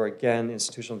size where, again,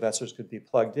 institutional investors could be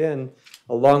plugged in,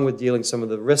 along with dealing some of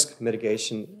the risk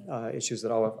mitigation issues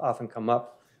that often come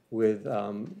up with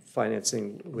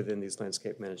financing within these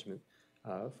landscape management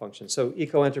functions. So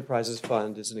Eco Enterprises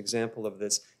Fund is an example of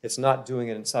this. It's not doing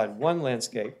it inside one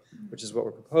landscape, which is what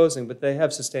we're proposing, but they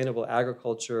have sustainable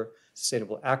agriculture,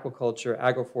 sustainable aquaculture,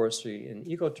 agroforestry, and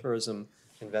ecotourism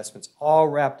investments all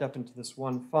wrapped up into this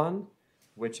one fund,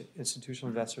 which institutional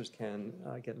investors can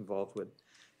get involved with.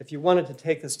 If you wanted to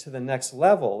take this to the next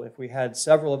level, if we had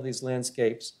several of these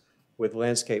landscapes with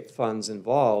landscape funds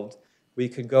involved, we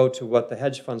could go to what the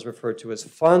hedge funds refer to as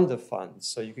fund of funds.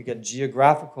 So you could get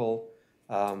geographical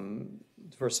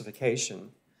diversification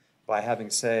by having,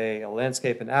 say, a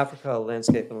landscape in Africa, a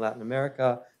landscape in Latin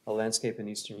America, a landscape in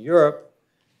Eastern Europe,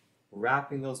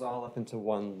 wrapping those all up into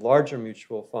one larger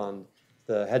mutual fund.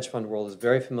 The hedge fund world is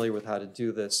very familiar with how to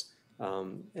do this,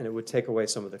 and it would take away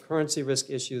some of the currency risk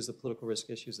issues, the political risk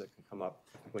issues that can come up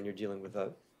when you're dealing with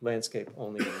a landscape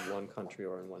only in one country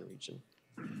or in one region.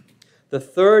 The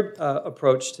third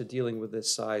approach to dealing with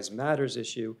this size matters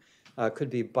issue could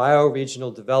be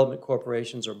bioregional development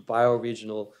corporations or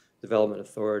bioregional development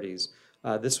authorities.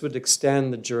 This would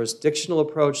extend the jurisdictional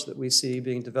approach that we see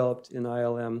being developed in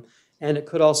ILM, and it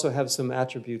could also have some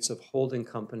attributes of holding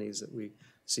companies that we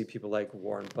see people like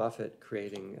Warren Buffett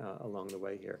creating along the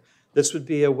way here. This would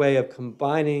be a way of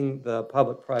combining the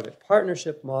public-private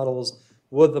partnership models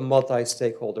with the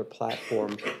multi-stakeholder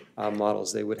platform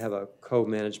models. They would have a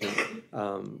co-management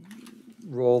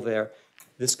role there.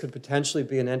 This could potentially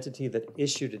be an entity that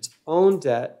issued its own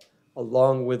debt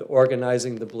along with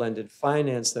organizing the blended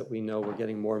finance that we know we're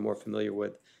getting more and more familiar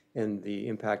with in the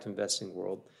impact investing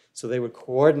world. So they would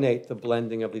coordinate the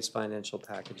blending of these financial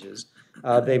packages.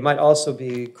 They might also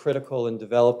be critical in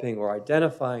developing or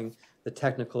identifying the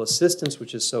technical assistance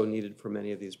which is so needed for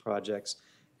many of these projects.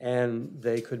 And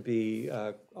they could be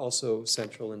also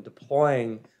central in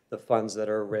deploying the funds that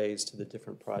are raised to the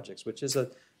different projects, which is a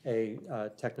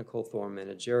technical form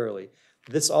managerially.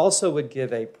 This also would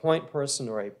give a point person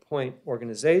or a point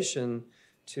organization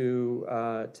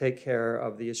to take care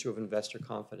of the issue of investor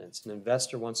confidence. An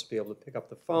investor wants to be able to pick up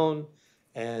the phone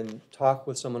and talk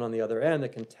with someone on the other end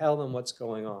that can tell them what's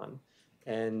going on.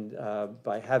 And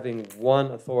by having one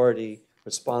authority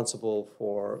responsible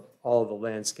for all of the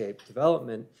landscape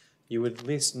development, you would at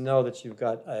least know that you've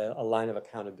got a line of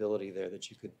accountability there that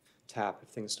you could tap if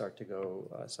things start to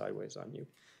go sideways on you.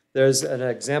 There's an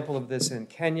example of this in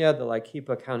Kenya, the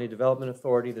Laikipia County Development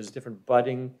Authority. There's different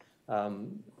budding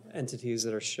entities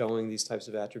that are showing these types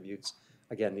of attributes.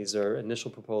 Again, these are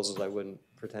initial proposals. I wouldn't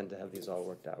pretend to have these all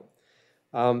worked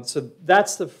out. So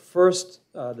that's the first,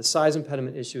 the size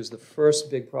impediment issue is the first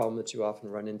big problem that you often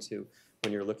run into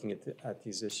when you're looking at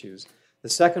these issues. The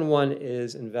second one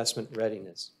is investment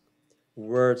readiness.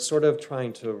 We're sort of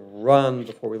trying to run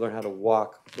before we learn how to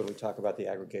walk when we talk about the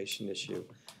aggregation issue.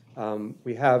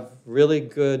 We have really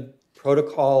good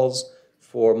protocols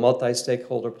for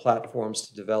multi-stakeholder platforms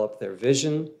to develop their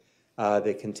vision.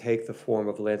 They can take the form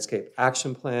of landscape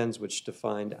action plans, which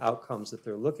define outcomes that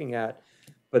they're looking at.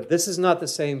 But this is not the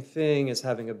same thing as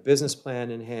having a business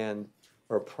plan in hand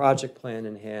or a project plan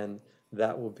in hand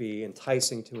that will be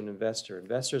enticing to an investor.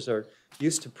 Investors are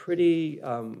used to pretty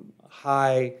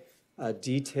high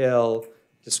detail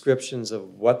descriptions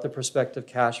of what the prospective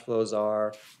cash flows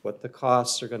are, what the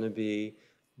costs are going to be,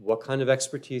 what kind of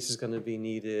expertise is going to be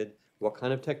needed, what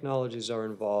kind of technologies are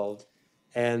involved.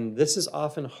 And this is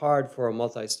often hard for a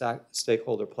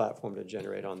multi-stakeholder platform to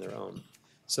generate on their own.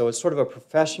 So it's sort of a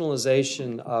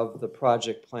professionalization of the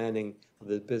project planning, of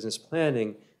the business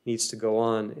planning needs to go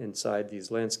on inside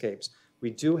these landscapes. We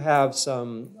do have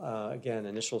some, again,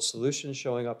 initial solutions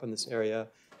showing up in this area.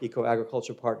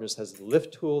 EcoAgriculture Partners has the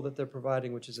LIFT tool that they're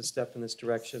providing, which is a step in this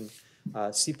direction.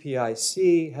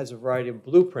 CPIC has a variety of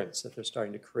blueprints that they're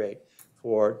starting to create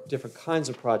for different kinds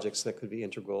of projects that could be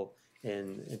integral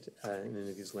in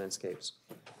these landscapes.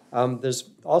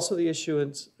 There's also the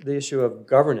issue of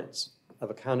governance, of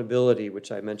accountability,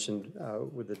 which I mentioned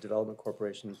with the Development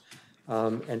Corporation,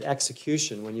 and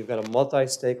execution. When you've got a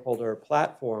multi-stakeholder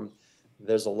platform,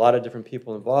 there's a lot of different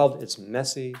people involved. It's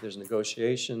messy. There's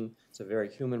negotiation. It's a very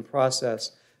human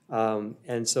process.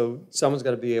 And so someone's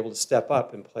got to be able to step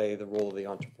up and play the role of the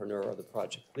entrepreneur or the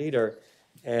project leader.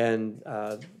 And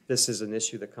this is an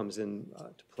issue that comes in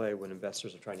to play when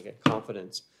investors are trying to get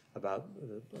confidence about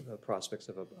the prospects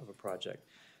of a project.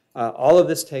 All of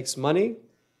this takes money.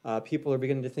 People are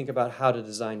beginning to think about how to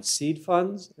design seed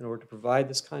funds in order to provide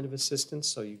this kind of assistance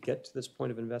so you get to this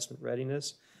point of investment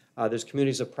readiness. There's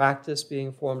communities of practice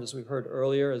being formed, as we've heard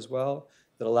earlier as well,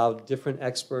 that allow different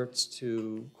experts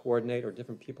to coordinate, or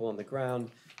different people on the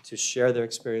ground to share their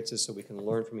experiences so we can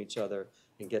learn from each other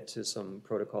and get to some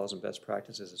protocols and best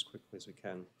practices as quickly as we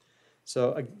can.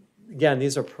 So again,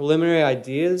 these are preliminary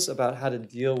ideas about how to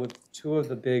deal with two of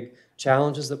the big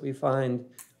challenges that we find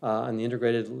on the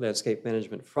integrated landscape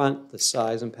management front, the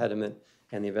size impediment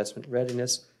and the investment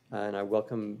readiness. And I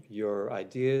welcome your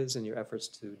ideas and your efforts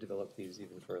to develop these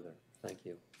even further. Thank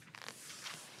you.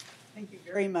 Thank you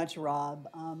very much, Rob.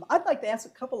 I'd like to ask a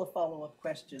couple of follow-up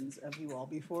questions of you all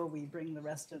before we bring the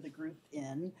rest of the group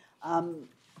in.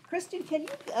 Kristen, can you,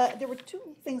 there were two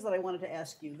things that I wanted to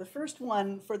ask you. The first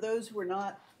one, for those who are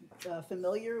not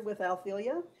familiar with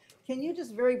Althelia, can you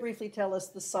just very briefly tell us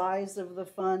the size of the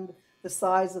fund, the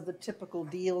size of the typical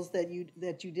deals that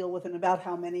you deal with, and about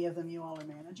how many of them you all are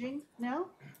managing now?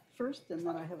 First, and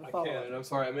then I have a follow-up. I can, and I'm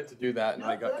sorry, I meant to do that, and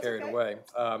I got carried away.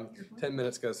 10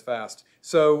 minutes goes fast.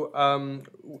 So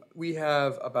we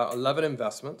have about 11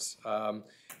 investments, to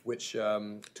which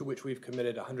we've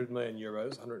committed 100 million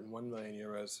euros, 101 million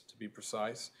euros to be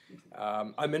precise.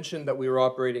 I mentioned that we were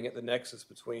operating at the nexus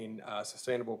between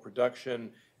sustainable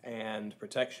production and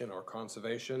protection or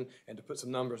conservation. And to put some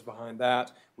numbers behind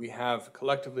that, we have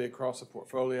collectively across the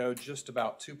portfolio just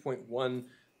about 2.1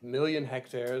 million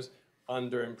hectares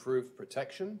under improved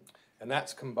protection, and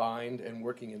that's combined and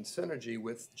working in synergy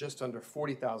with just under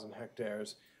 40,000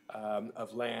 hectares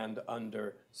of land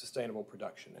under sustainable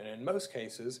production. And in most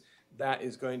cases, that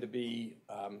is going to be,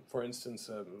 for instance,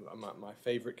 my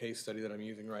favorite case study that I'm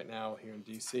using right now here in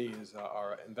DC is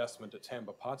our investment at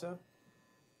Tambopata,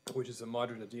 which is in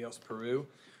Madre de Dios, Peru.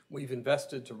 We've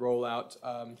invested to roll out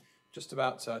just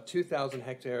about 2,000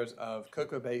 hectares of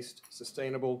cocoa-based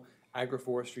sustainable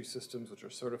agroforestry systems, which are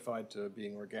certified to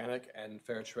being organic and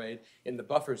fair trade, in the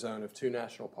buffer zone of 2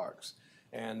 national parks.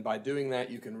 And by doing that,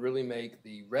 you can really make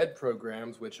the RED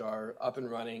programs, which are up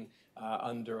and running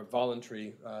under a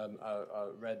voluntary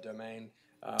RED domain,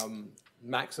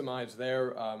 maximize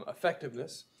their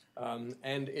effectiveness.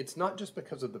 And it's not just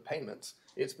because of the payments.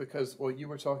 It's because, well, you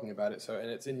were talking about it, and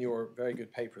it's in your very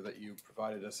good paper that you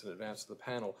provided us in advance of the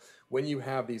panel. When you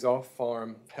have these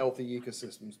off-farm healthy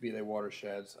ecosystems, be they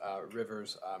watersheds,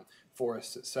 rivers,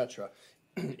 forests, etc.,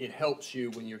 it helps you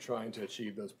when you're trying to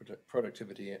achieve those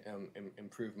productivity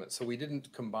improvements. So we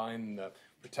didn't combine the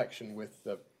protection with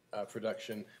the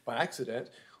production by accident.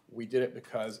 We did it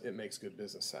because it makes good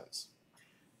business sense.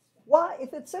 Why,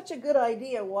 if it's such a good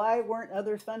idea, why weren't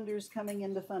other funders coming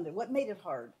in to fund it? What made it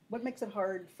hard? What makes it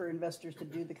hard for investors to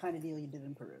do the kind of deal you did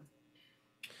in Peru?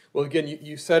 Well, again,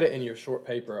 you said it in your short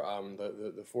paper,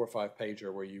 the 4 or 5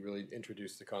 pager, where you really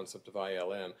introduced the concept of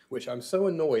ILM, which I'm so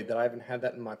annoyed that I haven't had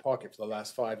that in my pocket for the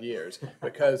last 5 years,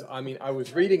 because, I mean, I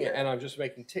was reading it and I'm just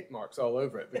making tick marks all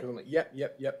over it, because I'm like, yep,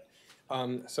 yep, yep.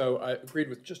 So I agreed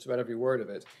with just about every word of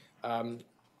it.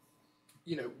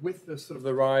 You know, with the sort of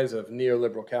the rise of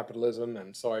neoliberal capitalism,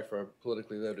 and sorry for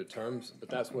politically loaded terms, but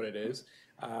that's what it is,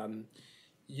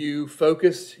 you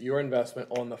focus your investment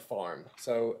on the farm.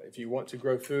 So if you want to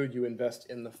grow food, you invest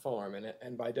in the farm,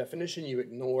 and by definition, you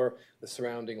ignore the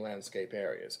surrounding landscape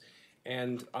areas.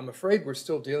 And I'm afraid we're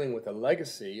still dealing with a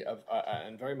legacy of,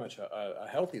 and very much a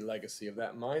healthy legacy of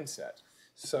that mindset.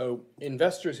 So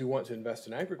investors who want to invest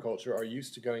in agriculture are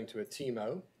used to going to a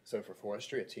TIMO, so for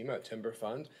forestry, a TIMO, a timber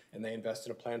fund, and they invest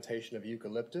in a plantation of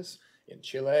eucalyptus in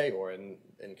Chile or in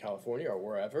California or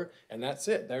wherever, and that's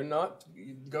it. They're not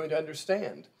going to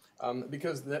understand.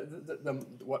 Because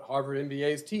what Harvard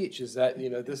MBAs teach is that, you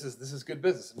know, this is good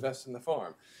business, invest in the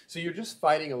farm. So you're just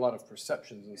fighting a lot of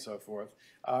perceptions and so forth.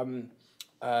 And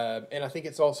I think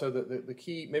it's also the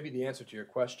key, maybe the answer to your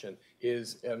question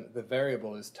is the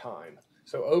variable is time.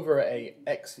 So over an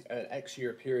X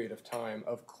year period of time,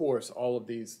 of course, all of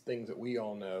these things that we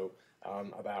all know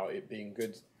about it being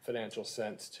good financial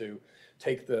sense to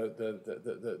take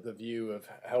the view of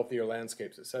healthier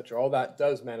landscapes, et cetera, all that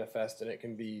does manifest, and it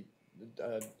can be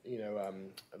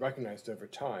recognized over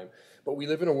time. But we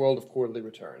live in a world of quarterly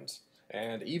returns,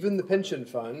 and even the pension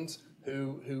funds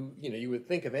who you would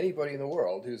think of anybody in the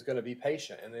world who's going to be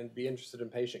patient and then be interested in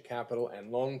patient capital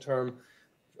and long-term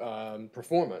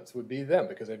performance would be them,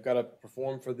 because they've got to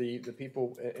perform for the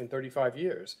people in 35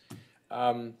 years.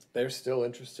 They're still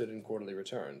interested in quarterly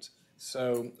returns.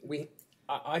 So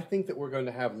I think that we're going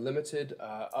to have limited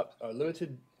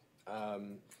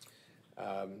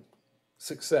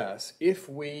success if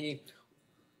we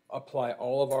apply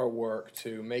all of our work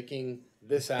to making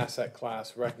this asset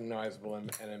class recognizable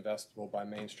and investable by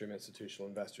mainstream institutional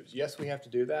investors. Yes, we have to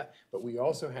do that, but we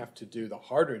also have to do the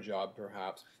harder job,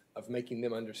 perhaps, of making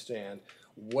them understand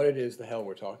what it is the hell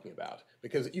we're talking about.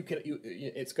 Because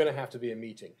it's going to have to be a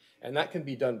meeting. And that can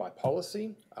be done by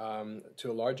policy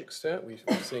to a large extent. We're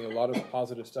seeing a lot of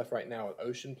positive stuff right now with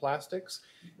ocean plastics,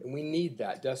 and we need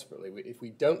that desperately. If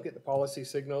we don't get the policy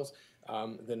signals,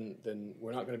 then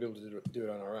we're not going to be able to do it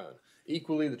on our own.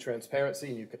 Equally, the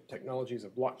transparency, new technologies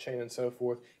of blockchain and so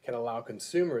forth can allow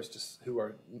consumers who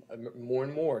are more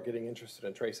and more getting interested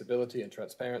in traceability and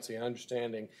transparency and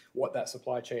understanding what that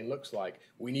supply chain looks like.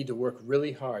 We need to work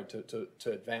really hard to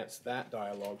advance that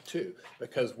dialogue too,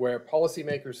 because where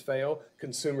policymakers fail,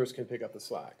 consumers can pick up the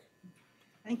slack.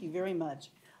 Thank you very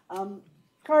much.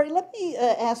 Kari, let me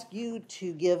ask you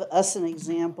to give us an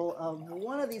example of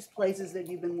one of these places that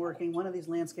you've been working, one of these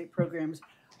landscape programs,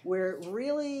 where it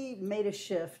really made a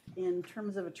shift in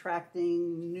terms of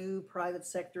attracting new private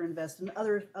sector investment,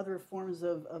 other forms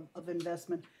of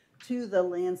investment to the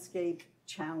landscape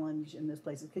challenge in those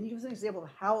places. Can you give us an example of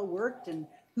how it worked and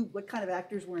what kind of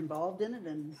actors were involved in it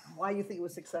and why you think it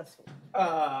was successful?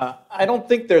 I don't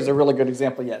think there's a really good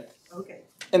example yet. Okay.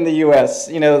 In the U.S.,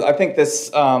 you know, I think this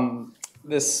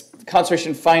this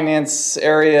conservation finance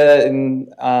area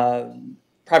in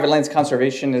private lands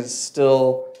conservation is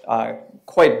still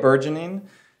quite burgeoning.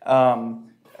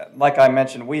 Like I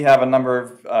mentioned, we have a number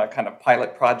of kind of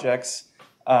pilot projects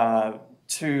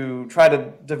to try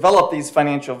to develop these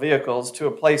financial vehicles to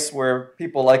a place where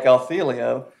people like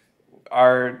Althelia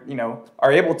are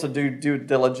able to do due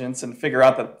diligence and figure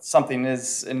out that something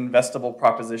is an investable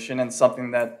proposition and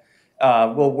something that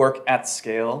will work at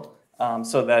scale,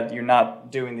 so that you're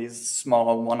not doing these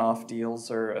small one-off deals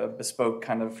or bespoke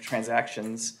kind of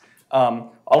transactions.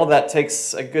 All of that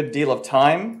takes a good deal of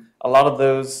time. A lot of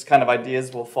those kind of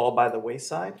ideas will fall by the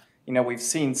wayside. You know, we've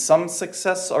seen some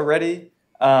success already.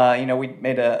 You know, we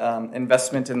made an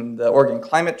investment in the Oregon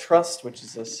Climate Trust, which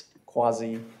is this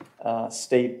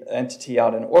quasi-state entity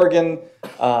out in Oregon,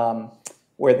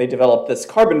 where they developed this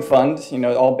carbon fund, you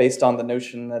know, all based on the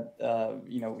notion that,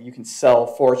 you know, you can sell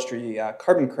forestry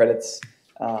carbon credits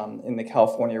in the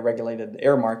California regulated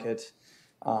air market,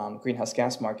 greenhouse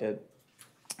gas market.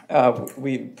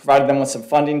 We provided them with some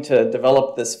funding to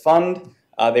develop this fund.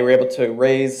 They were able to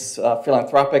raise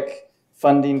philanthropic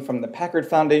funding from the Packard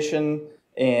Foundation,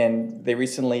 and they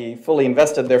recently fully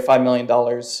invested their $5 million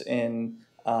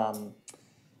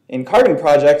in carbon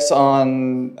projects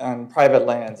on private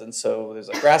lands. And so there's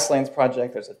a grasslands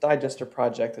project, there's a digester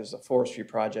project, there's a forestry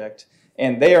project,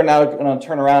 and they are now going to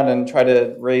turn around and try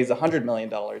to raise $100 million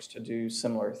to do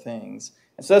similar things.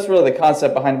 And so that's really the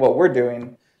concept behind what we're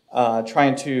doing,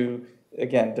 trying to,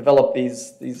 again, develop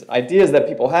these ideas that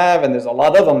people have, and there's a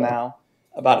lot of them now,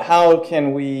 about how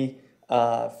can we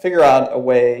figure out a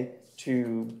way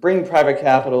to bring private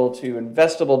capital to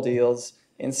investable deals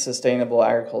in sustainable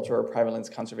agriculture or private lands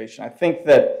conservation. I think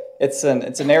that it's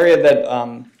an area that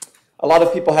a lot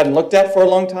of people hadn't looked at for a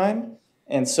long time.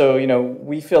 And so, you know,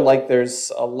 we feel like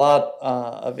there's a lot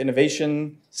of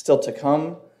innovation still to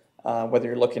come, whether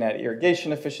you're looking at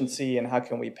irrigation efficiency and how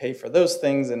can we pay for those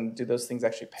things and do those things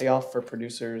actually pay off for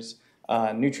producers,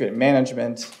 nutrient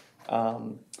management,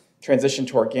 transition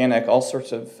to organic, all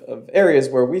sorts of areas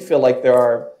where we feel like there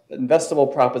are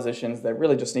investable propositions that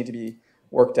really just need to be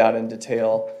worked out in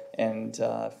detail and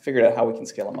figured out how we can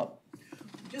scale them up.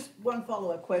 Just one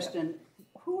follow-up question.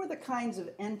 Who are the kinds of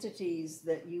entities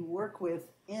that you work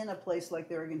with in a place like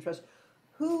the Oregon Trust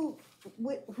who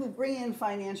bring in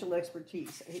financial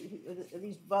expertise? Are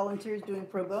these volunteers doing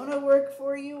pro bono work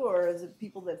for you, or is it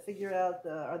people that figure out,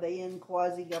 are they in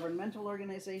quasi-governmental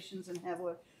organizations and have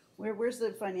where's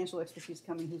the financial expertise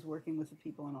coming? Who's working with the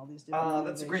people in all these different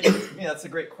organizations? That's a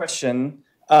great question.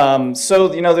 So,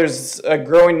 there's a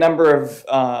growing number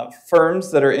of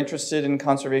firms that are interested in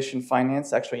conservation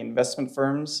finance, actually investment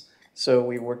firms. So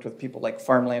we worked with people like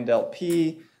Farmland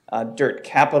LP, Dirt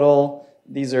Capital.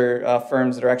 These are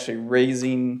firms that are actually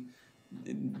raising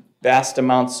vast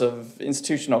amounts of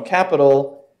institutional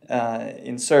capital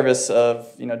in service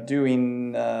of,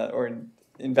 doing or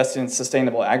investing in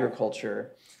sustainable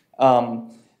agriculture.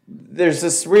 There's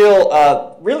this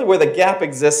really where the gap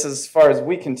exists, as far as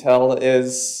we can tell,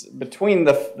 is between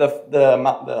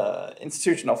the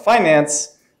institutional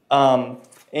finance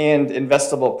and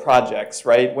investable projects,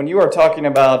 right? When you are talking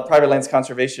about private lands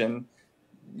conservation,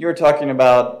 you're talking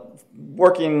about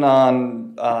working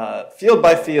on field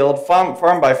by field,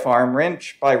 farm by farm,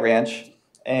 ranch by ranch,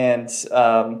 and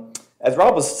as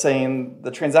Rob was saying,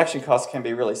 the transaction costs can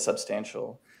be really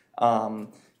substantial.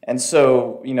 And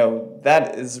so,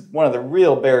 that is one of the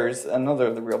real barriers, another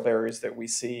of the real barriers that we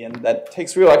see, and that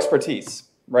takes real expertise,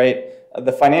 right?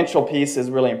 The financial piece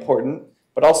is really important,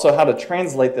 but also how to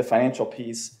translate the financial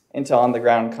piece into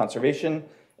on-the-ground conservation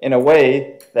in a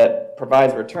way that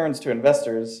provides returns to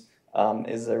investors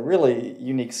is a really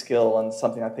unique skill and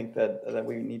something I think that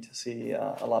we need to see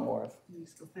a lot more of.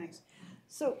 Thanks.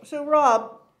 So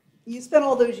Rob, you spent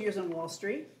all those years on Wall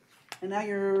Street, and now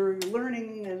you're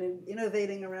learning and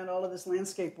innovating around all of this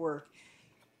landscape work.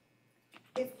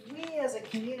 If we as a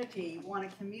community want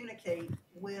to communicate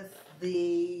with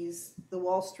the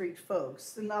Wall Street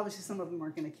folks, and obviously some of them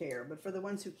aren't going to care, but for the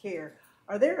ones who care,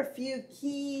 are there a few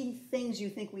key things you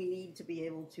think we need to be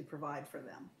able to provide for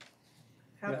them?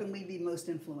 How can we be most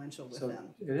influential with them?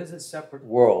 It is a separate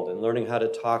world, and learning how to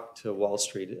talk to Wall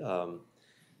Street,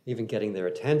 even getting their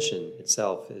attention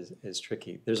itself is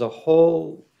tricky. There's a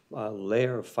whole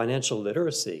layer of financial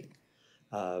literacy.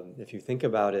 If you think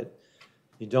about it,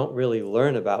 you don't really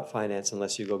learn about finance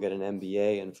unless you go get an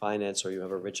MBA in finance or you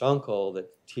have a rich uncle that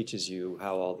teaches you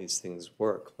how all these things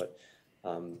work. But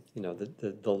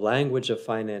the language of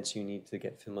finance, you need to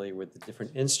get familiar with, the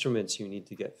different instruments you need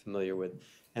to get familiar with.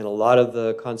 And a lot of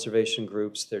the conservation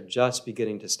groups, they're just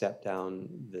beginning to step down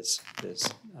this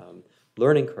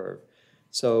learning curve.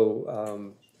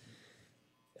 So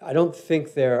I don't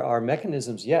think there are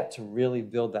mechanisms yet to really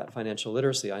build that financial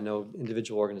literacy. I know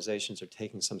individual organizations are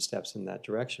taking some steps in that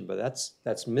direction, but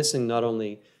that's missing not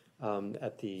only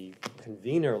at the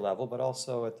convener level, but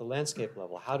also at the landscape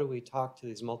level. How do we talk to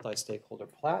these multi-stakeholder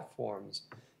platforms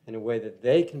in a way that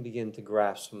they can begin to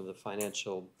grasp some of the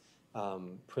financial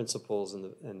principles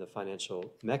and the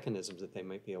financial mechanisms that they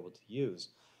might be able to use?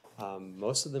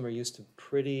 Most of them are used to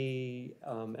pretty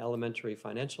elementary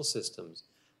financial systems.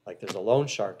 Like there's a loan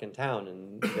shark in town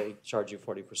and they charge you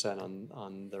 40%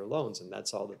 on their loans, and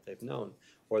that's all that they've known.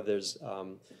 Or there's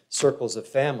circles of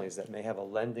families that may have a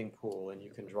lending pool and you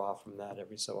can draw from that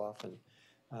every so often.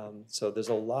 So there's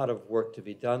a lot of work to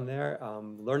be done there.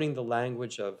 Learning the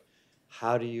language of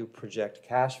how do you project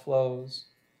cash flows,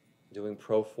 doing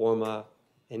pro forma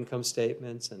income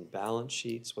statements and balance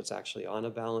sheets, what's actually on a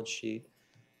balance sheet.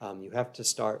 You have to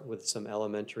start with some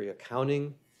elementary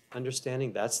accounting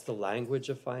understanding. That's the language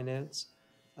of finance,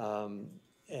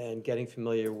 and getting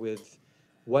familiar with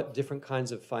what different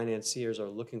kinds of financiers are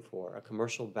looking for. A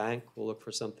commercial bank will look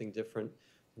for something different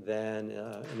than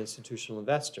an institutional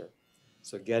investor.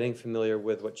 So getting familiar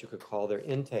with what you could call their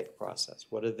intake process.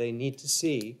 What do they need to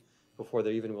see before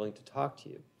they're even willing to talk to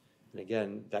you? And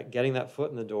again, getting that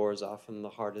foot in the door is often the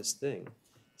hardest thing.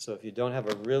 So if you don't have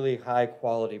a really high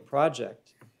quality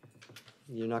project,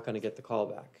 you're not going to get the call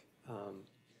back.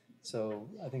 So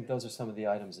I think those are some of the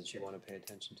items that you want to pay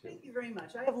attention to. Thank you very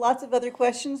much. I have lots of other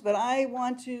questions, but I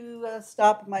want to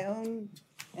stop my own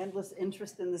endless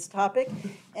interest in this topic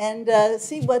and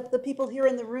see what the people here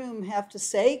in the room have to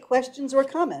say, questions or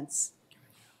comments.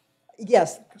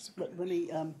 Yes, let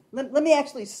me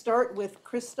actually start with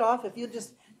Christoph. If you'll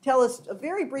just tell us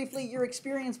very briefly your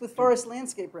experience with forest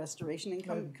landscape restoration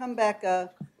and come back.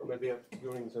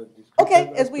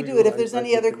 Okay, as we do it, if there's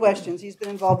any other questions, he's been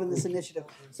involved in this initiative.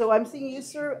 So I'm seeing you,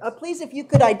 sir. Please, if you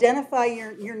could identify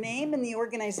your name and the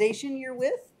organization you're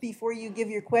with before you give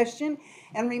your question.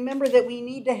 And remember that we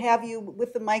need to have you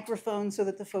with the microphone so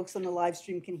that the folks on the live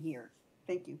stream can hear.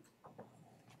 Thank you.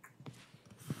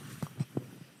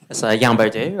 It's Yang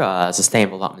Bodu,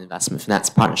 Sustainable Development Investment Finance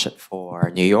Partnership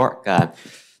for New York.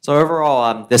 So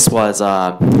overall, this was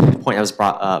a point that was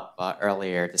brought up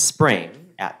earlier this spring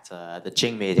at the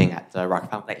Jing meeting at the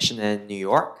Rock Foundation in New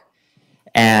York.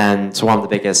 And one of the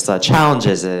biggest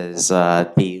challenges is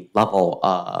the level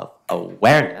of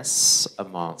awareness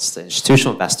amongst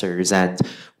institutional investors and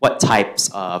what types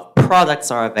of products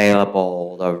are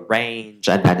available, the range,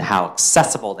 and then how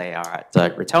accessible they are at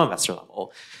the retail investor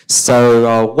level.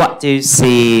 So what do you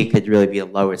see could really be the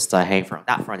lowest hanging fruit on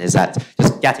that front is that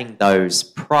just getting those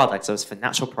products, those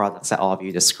financial products that all of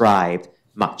you described,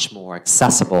 much more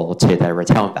accessible to the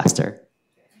retail investor.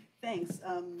 Thanks.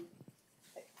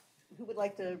 Who would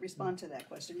like to respond to that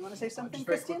question? You want to say something,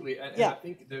 Very Christian? quickly, and Yeah. I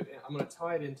think I'm going to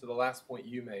tie it into the last point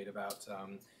you made about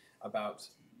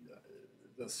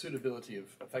the suitability of,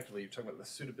 effectively, you're talking about the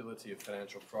suitability of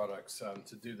financial products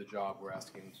to do the job we're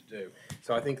asking them to do.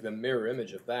 So I think the mirror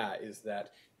image of that is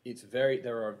that it's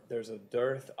there's a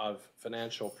dearth of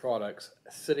financial products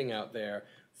sitting out there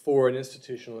for an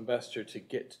institutional investor to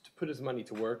put his money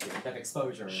to work in. Have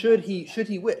exposure. Should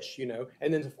he wish, you know?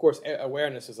 And then of course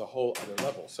awareness is a whole other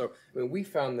level. So I mean, we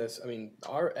found this. I mean,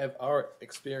 our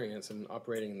experience in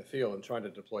operating in the field and trying to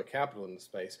deploy capital in the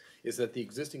space is that the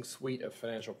existing suite of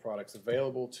financial products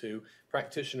available to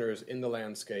practitioners in the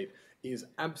landscape is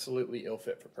absolutely ill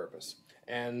fit for purpose.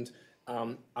 And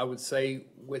I would say,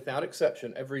 without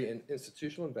exception, every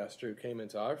institutional investor who came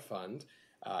into our fund.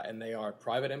 And they are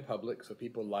private and public, so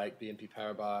people like BNP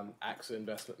Paribas, AXA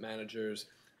investment managers,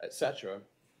 etc.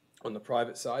 on the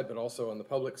private side, but also on the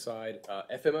public side,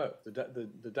 FMO,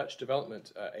 the Dutch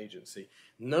Development Agency.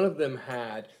 None of them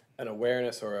had an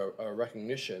awareness or a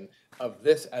recognition of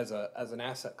this as an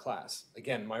asset class.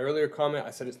 Again, my earlier comment,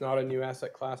 I said it's not a new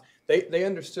asset class. They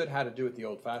understood how to do it the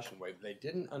old-fashioned way, but they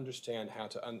didn't understand how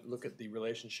to look at the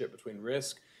relationship between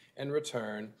risk and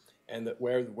return, and that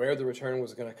where the return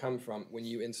was going to come from when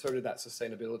you inserted that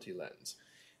sustainability lens.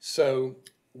 So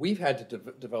we've had to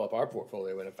develop our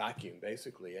portfolio in a vacuum,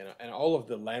 basically, and all of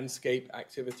the landscape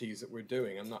activities that we're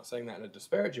doing, I'm not saying that in a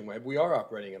disparaging way, we are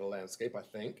operating in a landscape, I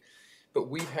think, but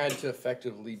we've had to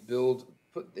effectively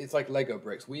it's like Lego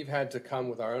bricks. We've had to come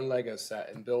with our own Lego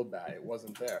set and build that. It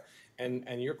wasn't there.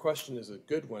 And your question is a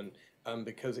good one,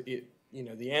 because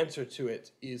the answer to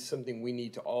it is something we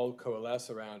need to all coalesce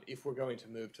around if we're going to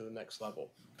move to the next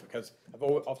level. Because I've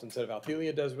often said if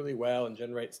Althelia does really well and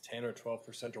generates 10 or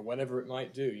 12% or whatever it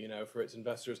might do, for its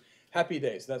investors, happy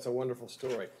days, that's a wonderful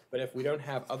story. But if we don't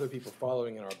have other people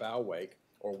following in our bow wake,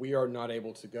 or we are not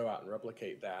able to go out and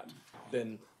replicate that,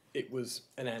 then it was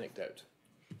an anecdote.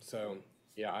 So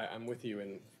yeah, I'm with you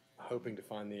in hoping to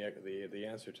find the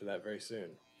answer to that very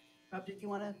soon. Rob, did you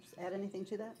want to add anything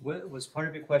to that? Was part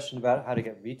of your question about how to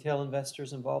get retail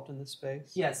investors involved in this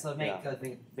space? Yeah, so make I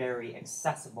think very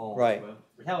accessible Right. to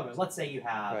retail investors. Let's say you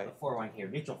have Right. a 401k or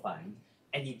mutual fund,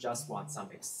 and you just want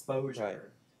some exposure Right.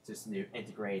 to this new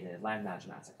integrated land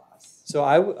management asset class. So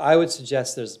I would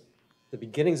suggest there's the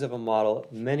beginnings of a model.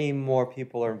 Many more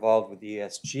people are involved with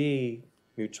ESG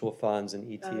mutual funds and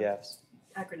ETFs.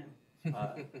 Acronym.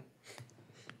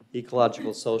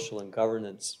 Ecological, social, and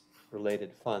governance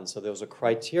related funds. So there was a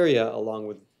criteria along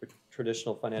with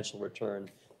traditional financial return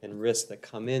and risk that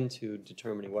come into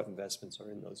determining what investments are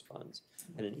in those funds.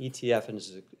 And an ETF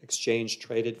is an exchange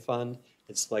traded fund.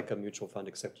 It's like a mutual fund,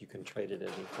 except you can trade it at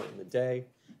any point in the day.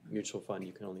 Mutual fund,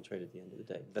 you can only trade at the end of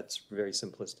the day. That's very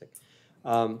simplistic.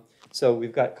 So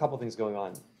we've got a couple things going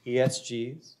on.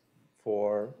 ESGs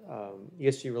for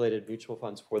ESG related mutual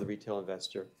funds for the retail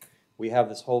investor. We have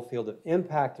this whole field of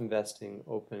impact investing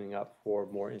opening up for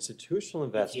more institutional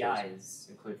investors. PTIs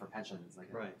included for pensions.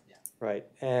 Right. Yeah. Right.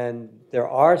 And there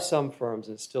are some firms,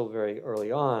 and it's still very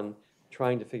early on,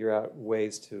 trying to figure out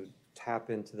ways to tap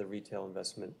into the retail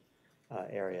investment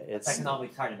area. It's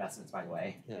economically targeted investments, by the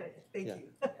way. Yeah. Thank yeah.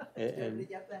 you. And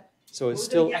so it's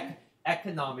still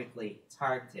economically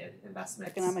targeted investments.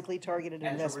 Economically targeted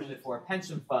investment. For a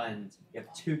pension fund, you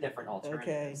have two different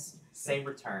alternatives. Okay. Same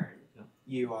return.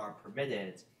 You are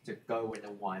permitted to go with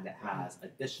the one that has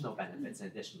additional benefits in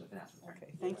addition to financial return.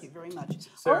 Okay, thank you very much.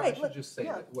 Sarah, all right, I should just say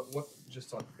that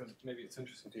because maybe it's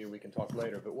interesting to you, we can talk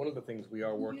later, but one of the things we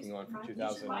are working on for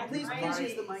 2019. Please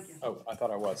use the mic. Oh, I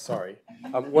thought I was, sorry.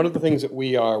 One of the things that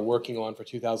we are working on for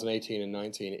 2018 and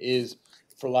 19 is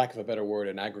for lack of a better word,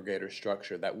 an aggregator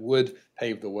structure that would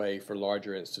pave the way for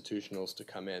larger institutionals to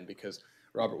come in, because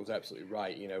Robert was absolutely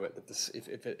right. You know,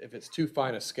 if it's too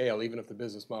fine a scale, even if the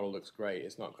business model looks great,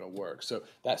 it's not going to work. So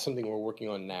that's something we're working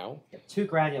on now. Yeah, too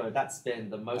granular, that's been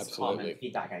the most common Absolutely.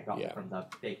 feedback I got Yeah. from the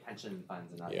big pension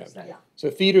funds and others. Yeah. That, So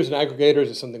feeders and aggregators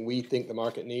is something we think the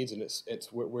market needs, and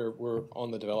we're on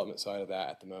the development side of that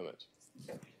at the moment.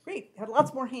 Great, had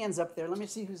lots more hands up there. Let me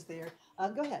see who's there.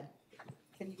 Go ahead.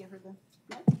 Can you give her the mic?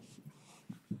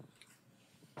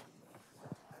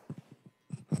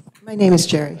 My name is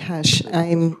Jerry Hush.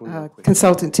 I'm a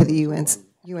consultant to the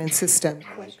UN system,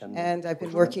 and I've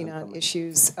been working on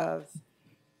issues of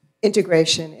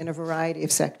integration in a variety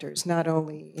of sectors, not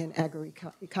only in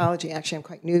agroecology. Actually, I'm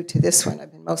quite new to this one.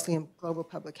 I've been mostly in global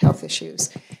public health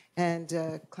issues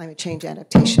and climate change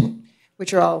adaptation,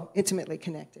 which are all intimately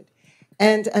connected.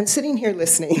 And I'm sitting here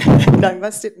listening, and I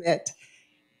must admit,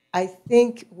 I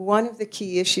think one of the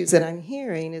key issues that I'm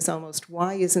hearing is almost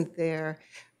why isn't there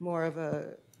more of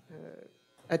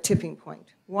a tipping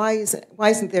point? Why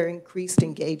isn't there increased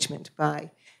engagement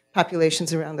by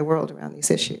populations around the world around these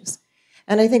issues?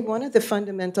 And I think one of the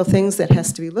fundamental things that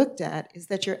has to be looked at is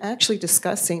that you're actually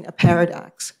discussing a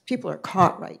paradox. People are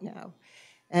caught right now.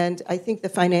 And I think the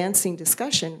financing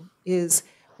discussion is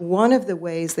one of the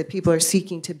ways that people are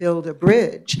seeking to build a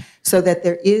bridge so that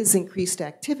there is increased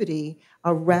activity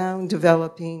around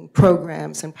developing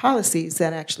programs and policies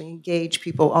that actually engage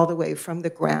people all the way from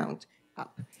the ground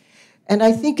up. And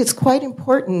I think it's quite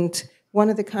important,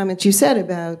 one of the comments you said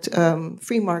about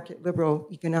free market liberal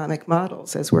economic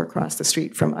models, as we're across the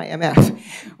street from IMF.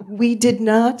 We did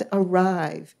not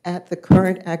arrive at the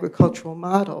current agricultural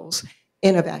models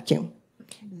in a vacuum.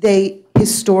 They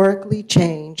historically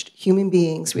changed human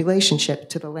beings' relationship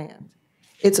to the land.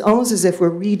 It's almost as if we're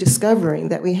rediscovering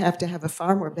that we have to have a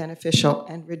far more beneficial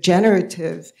and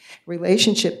regenerative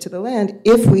relationship to the land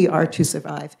if we are to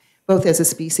survive, both as a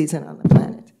species and on the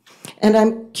planet. And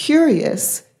I'm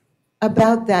curious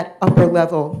about that upper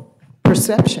level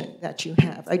perception that you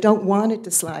have. I don't want it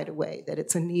to slide away, that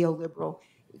it's a neoliberal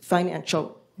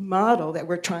financial model that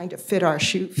we're trying to fit our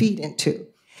feet into.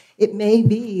 It may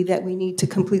be that we need to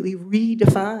completely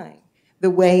redefine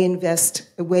the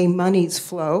way monies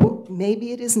flow.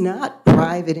 Maybe it is not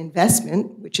private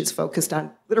investment, which is focused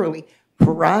on literally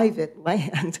private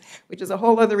land, which is a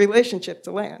whole other relationship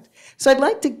to land. So I'd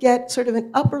like to get sort of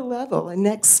an upper level, a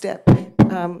next step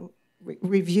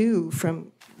review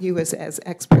from you as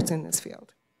experts in this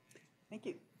field. Thank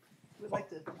you. Would like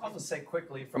to. I'll just say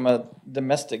quickly from a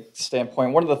domestic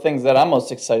standpoint, one of the things that I'm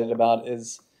most excited about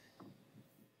is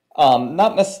I'm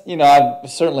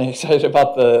certainly excited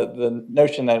about the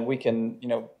notion that we can,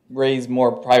 raise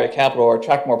more private capital or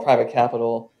attract more private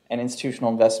capital and institutional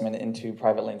investment into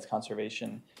private lands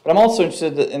conservation. But I'm also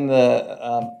interested in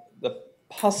the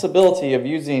possibility of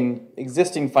using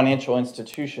existing financial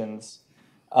institutions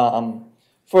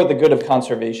for the good of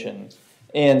conservation.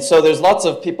 And so there's lots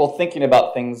of people thinking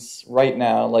about things right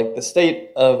now, like the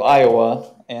state of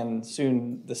Iowa and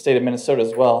soon the state of Minnesota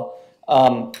as well,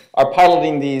 are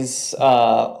piloting these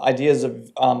ideas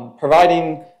of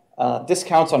providing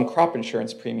discounts on crop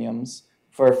insurance premiums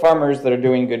for farmers that are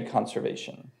doing good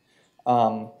conservation.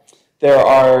 There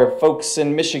are folks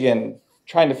in Michigan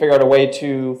trying to figure out a way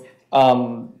to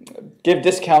give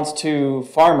discounts to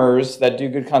farmers that do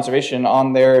good conservation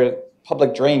on their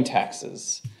public drain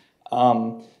taxes.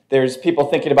 There's people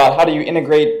thinking about how do you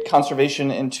integrate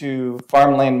conservation into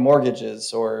farmland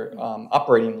mortgages or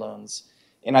operating loans.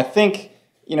 And I think,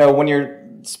 when you're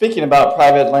speaking about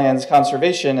private lands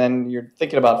conservation and you're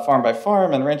thinking about farm by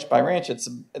farm and ranch by ranch,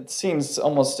 it seems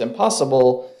almost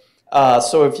impossible.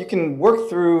 So if you can work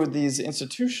through these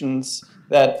institutions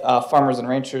that farmers and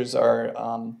ranchers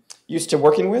are used to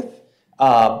working with,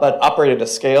 but operate at a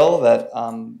scale that,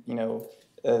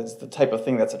 is the type of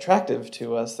thing that's attractive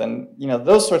to us, then,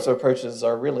 those sorts of approaches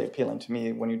are really appealing to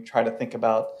me when you try to think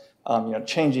about,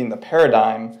 changing the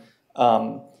paradigm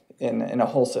in a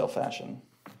wholesale fashion.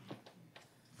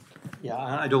 Yeah,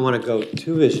 I don't want to go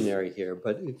too visionary here,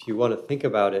 but if you want to think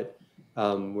about it,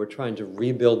 we're trying to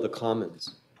rebuild the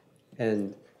commons.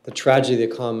 And the tragedy of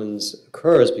the commons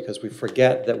occurs because we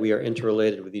forget that we are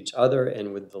interrelated with each other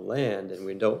and with the land, and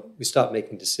we stop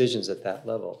making decisions at that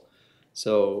level.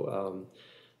 So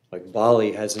like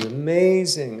Bali has an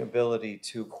amazing ability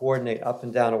to coordinate up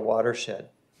and down a watershed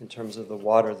in terms of the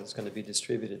water that's going to be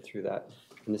distributed through that.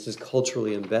 And this is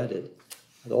culturally embedded.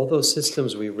 And all those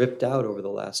systems we ripped out over the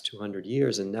last 200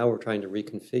 years, and now we're trying to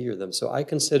reconfigure them. So I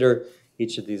consider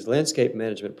each of these landscape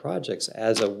management projects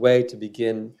as a way to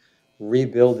begin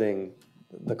rebuilding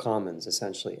the commons,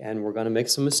 essentially. And we're going to make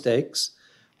some mistakes.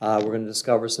 We're going to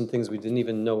discover some things we didn't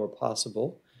even know were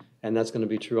possible. And that's going to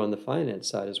be true on the finance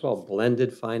side as well.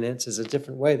 Blended finance is a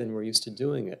different way than we're used to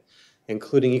doing it,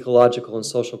 including ecological and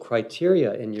social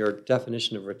criteria in your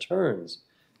definition of returns.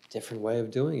 Different way of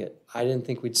doing it. I didn't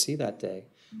think we'd see that day.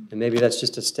 And maybe that's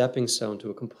just a stepping stone to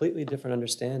a completely different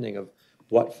understanding of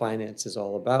what finance is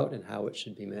all about and how it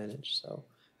should be managed. So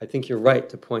I think you're right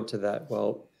to point to that.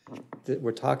 Well,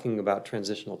 we're talking about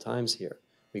transitional times here.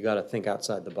 We got to think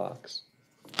outside the box.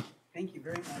 Thank you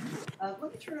very much.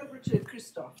 Let me turn over to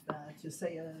Christophe to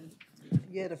say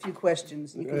you had a few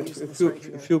questions. You can use this right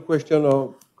here. A few questions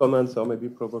or comments or maybe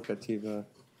provocative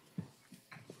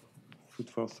food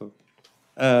for thought.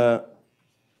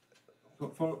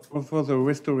 For the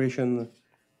restoration,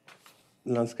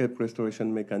 landscape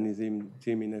restoration mechanism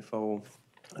team in FAO,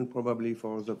 and probably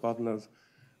for the partners,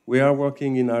 we are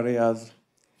working in areas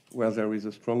where there is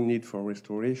a strong need for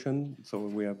restoration. So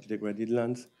we have degraded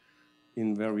lands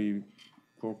in very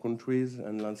poor countries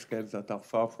and landscapes that are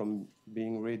far from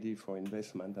being ready for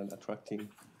investment and attracting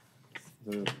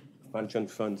the pension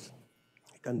funds.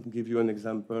 I can give you an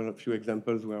example, a few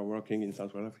examples. We are working in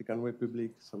Central African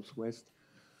Republic, Southwest,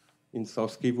 in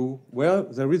South Kivu, where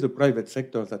there is a private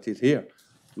sector that is here,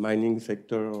 mining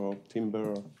sector or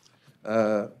timber,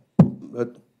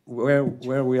 but where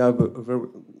we have a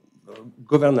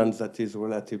governance that is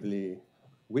relatively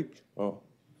weak or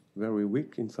very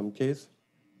weak in some case,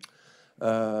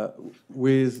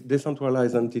 with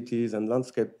decentralized entities and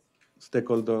landscape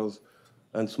stakeholders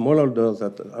and smallholders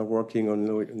that are working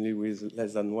only with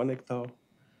less than 1 hectare.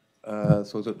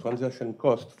 So the transaction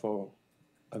cost for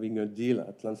having a deal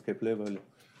at landscape level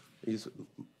is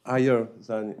higher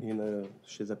than in a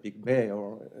Chesapeake Bay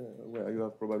or where you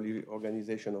have probably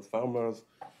organization of farmers,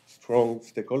 strong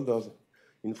stakeholders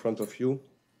in front of you.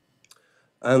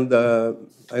 And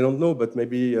I don't know, but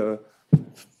maybe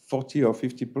 40 or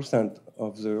 50%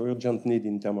 of the urgent need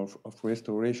in terms of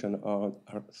restoration are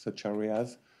such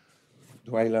areas,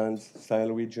 drylands,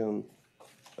 Sahel region,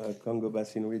 Congo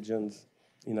Basin regions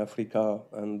in Africa.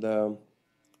 And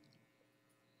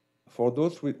for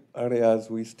those areas,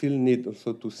 we still need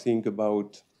also to think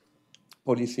about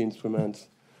policy instruments,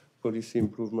 policy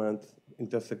improvement,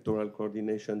 intersectoral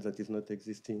coordination that is not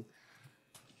existing.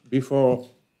 Before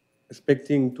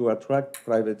expecting to attract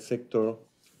private sector,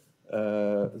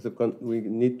 we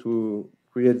need to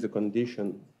create the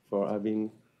condition for having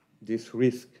this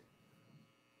risk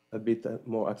a bit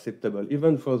more acceptable.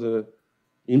 Even for the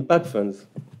impact funds,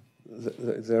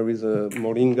 there is a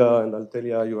Moringa and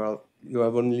Altelia, you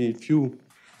have only few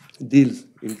deals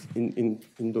in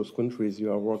those countries.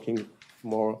 You are working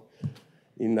more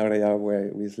in area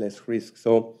with less risk.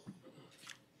 So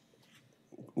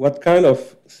what kind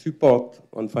of support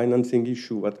on financing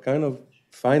issue, what kind of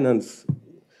finance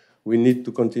we need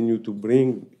to continue to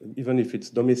bring, even if it's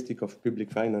domestic of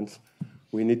public finance,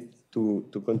 we need to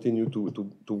continue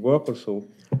to work also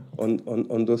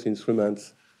on those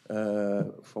instruments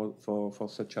for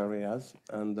such areas.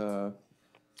 And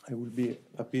I will be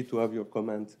happy to have your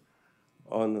comment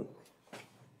on,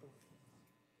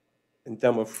 in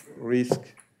terms of risk,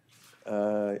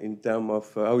 in terms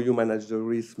of how you manage the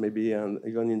risk, maybe, and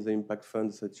even in the impact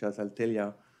funds such as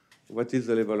Altelia, what is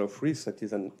the level of risk that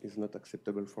is not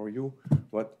acceptable for you?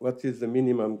 What is the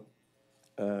minimum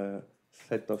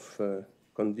set of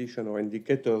conditions or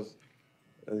indicators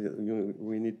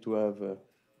we need to have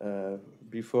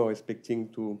before expecting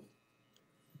to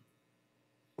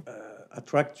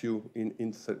attract you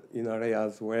in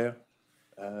areas where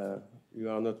you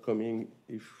are not coming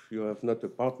if you have not a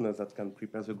partner that can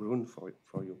prepare the ground for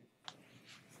you.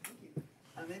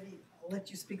 Maybe I'll let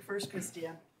you speak first,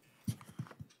 Christian.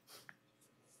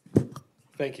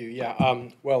 Thank you. Yeah.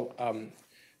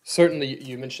 Certainly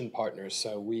you mentioned partners.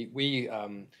 So we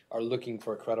are looking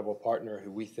for a credible partner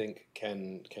who we think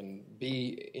can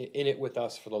be in it with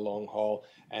us for the long haul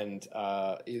and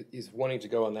is wanting to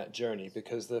go on that journey,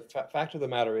 because the fact of the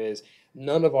matter is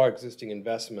none of our existing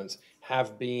investments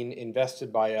have been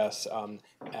invested by us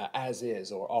as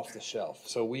is or off the shelf.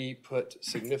 So we put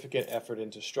significant effort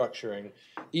into structuring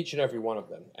each and every one of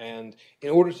them. And in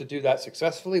order to do that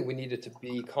successfully, we needed to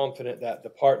be confident that the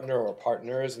partner or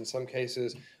partners in some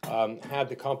cases had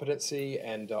the competency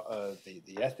and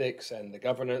the ethics and the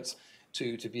governance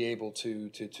to be able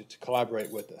to collaborate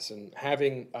with us. And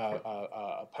having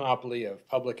a panoply of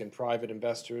public and private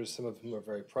investors, some of whom are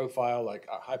very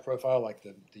high profile, like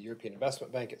the European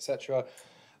Investment Bank, et cetera,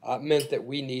 meant that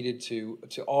we needed to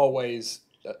always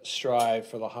strive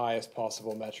for the highest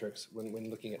possible metrics when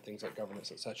looking at things like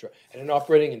governance, et cetera. And in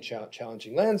operating in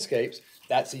challenging landscapes,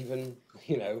 that's even,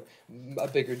 you know, a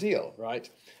bigger deal, right?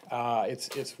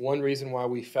 It's one reason why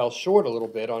we fell short a little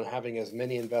bit on having as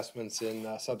many investments in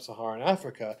sub-Saharan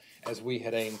Africa as we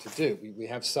had aimed to do. We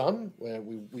have some,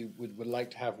 we would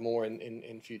like to have more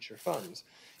in future funds.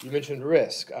 You mentioned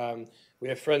risk. We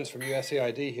have friends from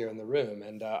USAID here in the room,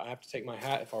 and I have to take my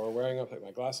hat, if I were wearing them, take my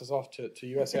glasses off to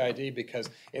USAID, because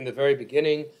in the very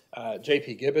beginning,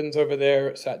 JP Gibbons over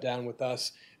there sat down with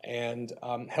us and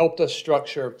helped us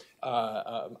structure,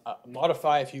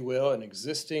 modify, if you will, an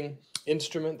existing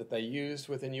instrument that they used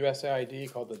within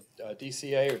USAID called the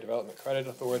DCA, or Development Credit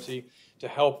Authority, to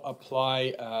help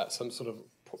apply some sort of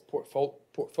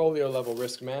portfolio level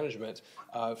risk management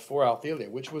for Althelia,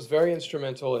 which was very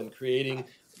instrumental in creating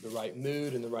the right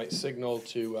mood and the right signal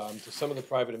to some of the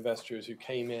private investors who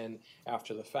came in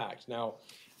after the fact. Now,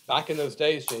 back in those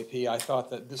days, JP, I thought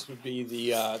that this would be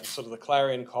the sort of the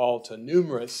clarion call to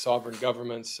numerous sovereign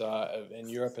governments in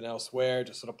Europe and elsewhere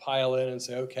to sort of pile in and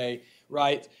say, okay,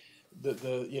 right,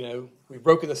 you know, we've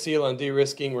broken the seal on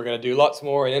de-risking, we're going to do lots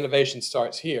more, and innovation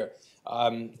starts here.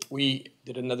 We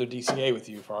did another DCA with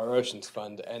you for our Oceans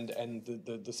Fund, and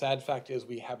the sad fact is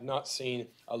we have not seen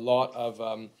a lot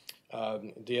of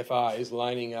DFIs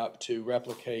lining up to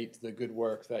replicate the good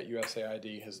work that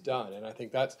USAID has done. And I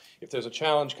think that's, if there's a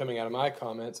challenge coming out of my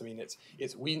comments, I mean,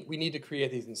 we need to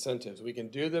create these incentives. We can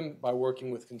do them by working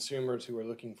with consumers who are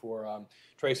looking for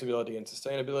traceability and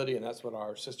sustainability, and that's what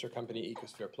our sister company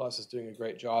Ecosphere Plus is doing a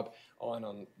great job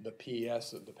on the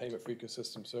PES, the Payment for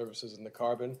Ecosystem Services, and the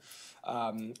carbon,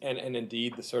 and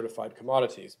indeed the certified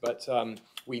commodities. But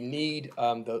we need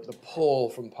the pull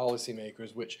from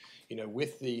policymakers, which, you know,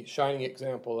 with the shining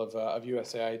example of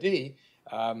USAID,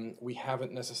 we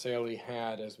haven't necessarily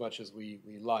had as much as we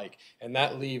like. And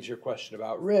that leaves your question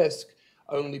about risk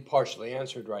only partially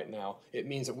answered right now. It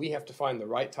means that we have to find the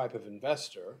right type of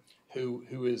investor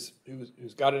who's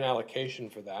got an allocation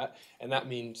for that, and that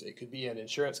means it could be an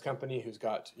insurance company who's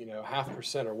got, you know,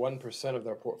 0.5% or 1% of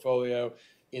their portfolio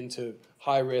into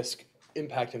high risk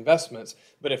impact investments.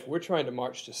 But if we're trying to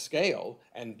march to scale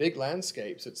and big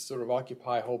landscapes that sort of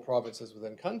occupy whole provinces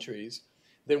within countries,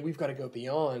 then we've got to go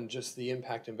beyond just the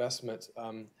impact investment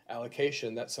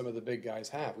allocation that some of the big guys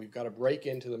have. We've got to break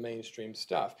into the mainstream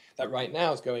stuff that right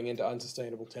now is going into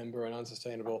unsustainable timber and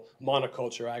unsustainable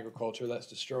monoculture agriculture that's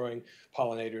destroying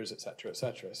pollinators, et cetera, et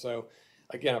cetera. So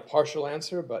again, a partial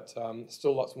answer, but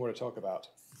still lots more to talk about.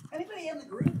 Anybody in the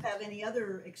group have any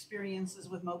other experiences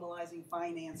with mobilizing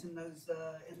finance in those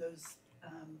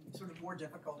sort of more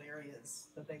difficult areas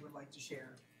that they would like to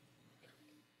share?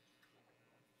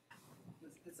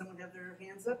 Did someone have their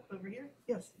hands up over here?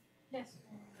 Yes. Yes.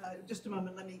 Just a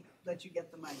moment. Let me let you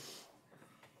get the mic.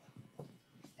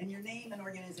 And your name and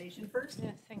organization first.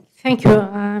 Yeah, thank you.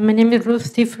 My name is Ruth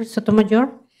Stiffer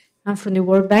Sotomayor. I'm from the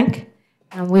World Bank,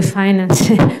 and we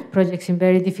finance projects in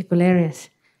very difficult areas.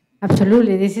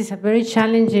 Absolutely, this is a very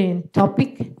challenging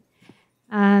topic,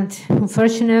 and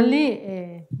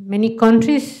unfortunately, many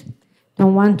countries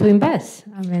don't want to invest.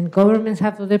 I mean, governments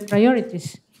have other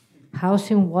priorities: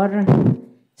 housing, water,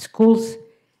 schools,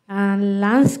 and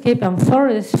landscape and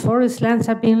forest lands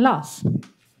are being lost,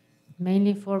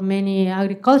 mainly for many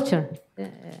agriculture,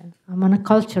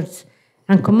 monocultures,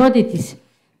 and commodities.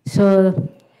 So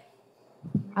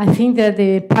I think that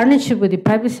the partnership with the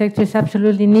private sector is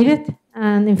absolutely needed.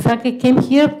 And in fact, I came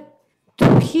here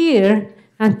to hear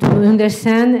and to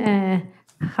understand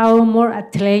how more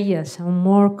ateliers and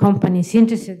more companies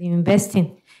interested in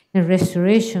investing in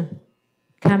restoration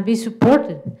can be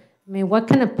supported. I mean, what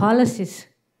kind of policies,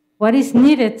 what is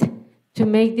needed to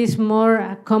make this more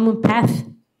a common path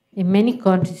in many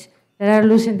countries that are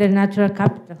losing their natural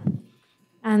capital?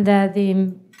 And that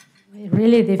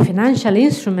really the financial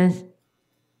instruments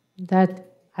that,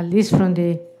 at least from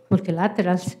the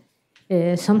multilaterals,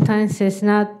 sometimes is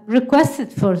not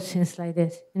requested for things like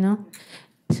this, you know?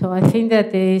 So I think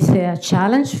that there is a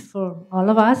challenge for all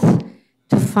of us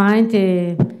to find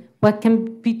what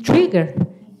can be triggered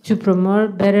to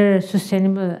promote better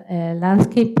sustainable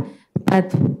landscape,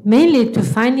 but mainly to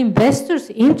find investors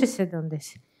interested in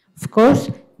this. Of course,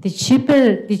 the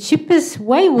cheapest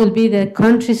way will be that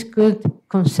countries could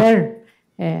conserve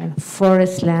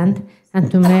forest land and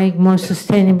to make more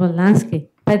sustainable landscape,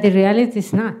 but the reality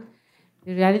is not.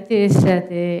 The reality is that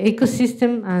the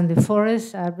ecosystem and the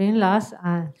forests are being lost,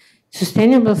 and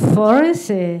sustainable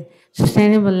forests,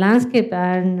 sustainable landscape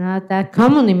are not that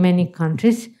common in many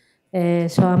countries.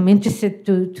 So I'm interested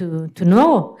to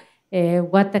know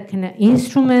what the kind of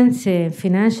instruments,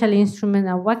 financial instruments,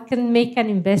 and what can make an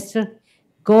investor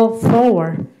go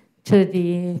forward to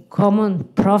the common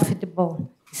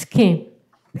profitable scheme.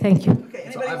 Thank you.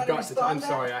 So I've got to, I'm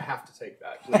sorry, I have to take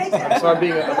that. I'm sorry,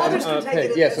 being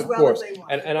paid. Yes, of course.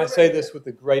 And I say this with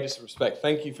the greatest respect.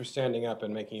 Thank you for standing up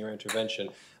and making your intervention.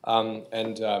 I'm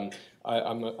going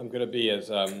to be as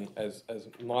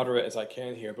moderate as I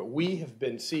can here, but we have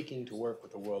been seeking to work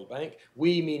with the World Bank.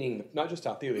 We, meaning not just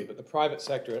Althelia, but the private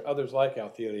sector and others like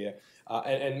Althelia,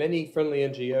 and many friendly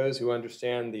NGOs who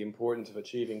understand the importance of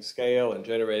achieving scale and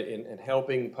and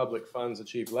helping public funds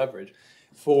achieve leverage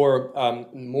for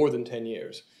more than 10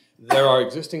 years. There are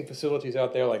existing facilities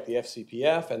out there like the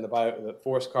FCPF and the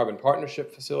Forest Carbon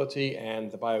Partnership Facility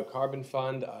and the Biocarbon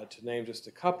Fund, to name just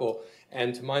a couple.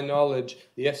 And to my knowledge,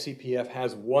 the FCPF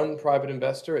has one private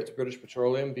investor. It's British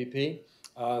Petroleum, BP.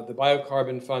 The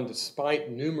Biocarbon Fund,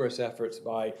 despite numerous efforts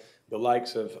by the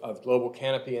likes of Global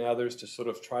Canopy and others to sort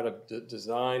of try to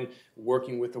design,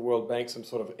 working with the World Bank, some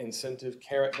sort of incentive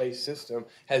carrot-based system,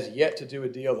 has yet to do a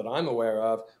deal that I'm aware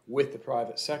of with the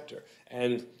private sector.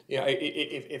 And you know,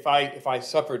 if I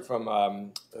suffered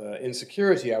from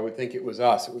insecurity, I would think it was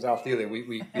us. It was Althelia.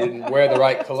 We didn't wear the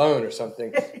right cologne or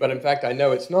something. But in fact, I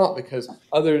know it's not, because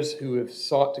others who have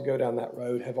sought to go down that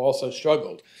road have also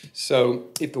struggled. So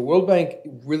if the World Bank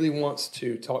really wants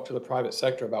to talk to the private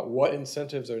sector about what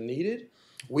incentives are needed,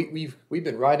 we've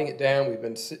been writing it down. We've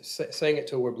been saying it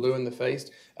till we're blue in the face.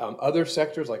 Other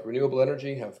sectors like renewable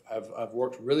energy have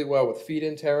worked really well with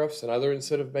feed-in tariffs and other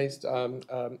incentive-based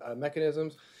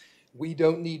mechanisms. We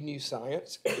don't need new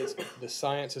science. The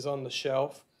science is on the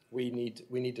shelf. We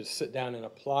need to sit down and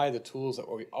apply the tools that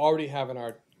we already have in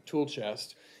our tool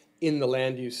chest in the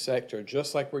land use sector,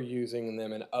 just like we're using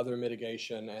them in other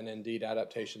mitigation and indeed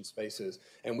adaptation spaces.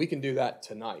 And we can do that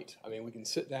tonight. I mean, we can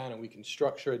sit down and we can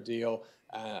structure a deal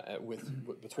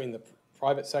between the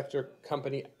private sector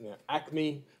company,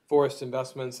 Acme Forest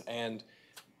Investments, and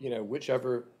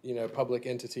whichever public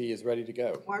entity is ready to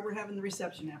go. Why we're having the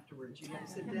reception afterwards. You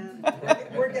guys sit down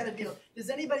and work out a deal. Does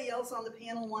anybody else on the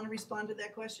panel want to respond to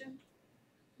that question?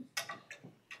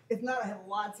 If not, I have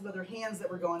lots of other hands that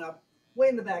were going up. Way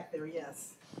in the back there,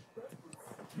 yes.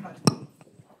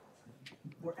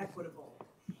 We're equitable.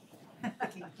 I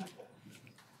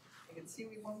can see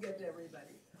we won't get to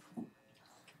everybody.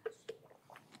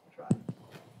 Try.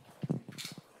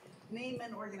 Name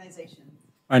and organization.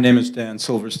 My name is Dan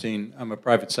Silverstein. I'm a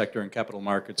private sector and capital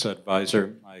markets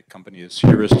advisor. My company is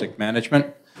Heuristic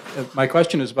Management. My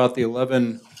question is about the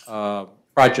 11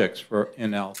 projects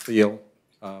in Althelia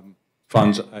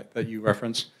funds that you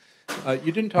referenced.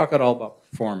 You didn't talk at all about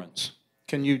performance.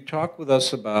 Can you talk with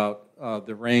us about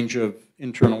the range of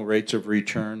internal rates of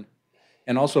return?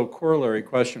 And also a corollary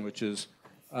question, which is,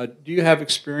 do you have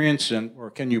experience in,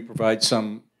 or can you provide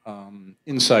some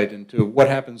insight into what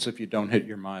happens if you don't hit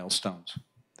your milestones?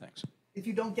 Thanks. If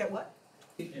you don't get what?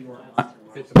 Go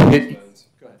ahead.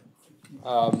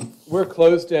 We're a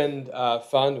closed-end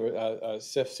fund,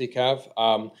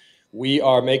 CIF-CCAV. We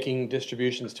are making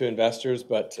distributions to investors,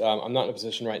 but I'm not in a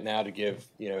position right now to give,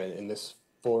 in this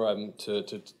forum to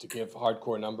give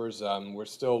hardcore numbers.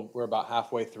 We're about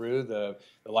halfway through the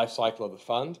life cycle of the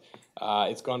fund.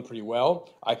 It's gone pretty well.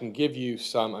 I can give you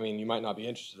some, you might not be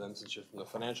interested in them since you're from the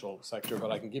financial sector,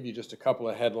 but I can give you just a couple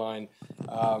of headline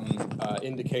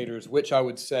indicators, which I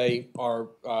would say are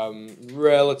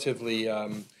relatively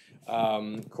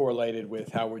correlated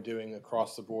with how we're doing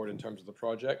across the board in terms of the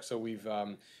project. So we've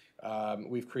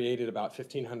created about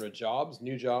 1,500 jobs,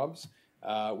 new jobs.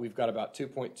 We've got about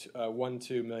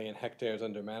 2.12 million hectares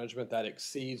under management. That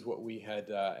exceeds what we had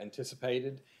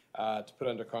anticipated to put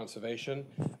under conservation.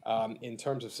 In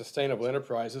terms of sustainable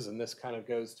enterprises, and this kind of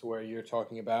goes to where you're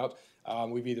talking about,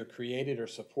 we've either created or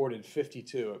supported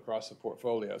 52 across the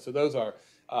portfolio. So those are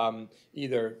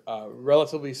either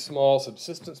relatively small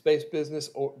subsistence-based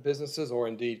businesses or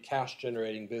indeed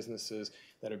cash-generating businesses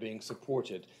that are being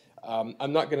supported.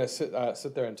 I'm not going to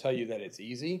sit there and tell you that it's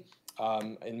easy.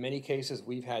 In many cases,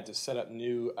 we've had to set up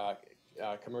new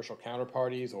commercial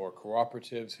counterparties or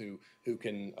cooperatives who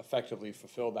can effectively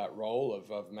fulfill that role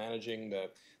of managing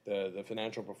the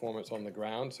financial performance on the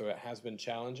ground. So it has been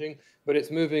challenging, but it's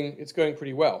going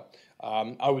pretty well.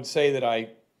 I would say that I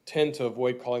tend to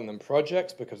avoid calling them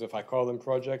projects, because if I call them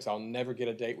projects, I'll never get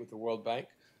a date with the World Bank,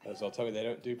 as they'll tell me they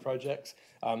don't do projects.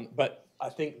 But I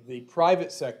think the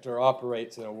private sector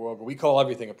operates in a world where we call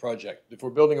everything a project. If we're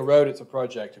building a road, it's a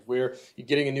project. If we're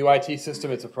getting a new IT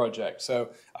system, it's a project. So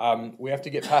we have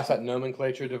to get past that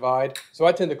nomenclature divide. So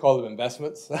I tend to call them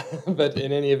investments. But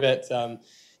in any event,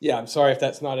 yeah, I'm sorry if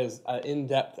that's not as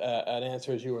in-depth an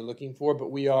answer as you were looking for. But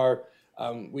we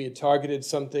had targeted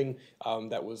something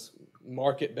that was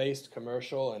market-based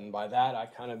commercial, and by that I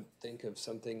kind of think of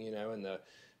something, you know, in the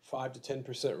 5 to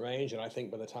 10% range, and I think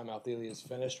by the time Althelia is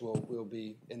finished, we'll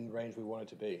be in the range we want it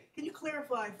to be. Can you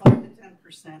clarify 5 to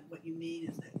 10% what you mean?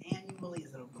 Is it annually?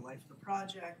 Is it over the life of the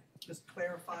project? Just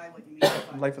clarify what you mean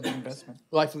by life of the investment.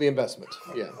 Life of the investment,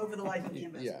 yeah. Over the life of the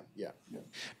investment. Yeah.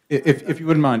 If you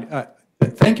wouldn't mind,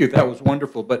 thank you, that was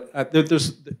wonderful, but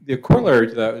there's the corollary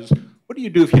to that is, what do you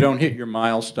do if you don't hit your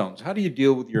milestones? How do you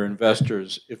deal with your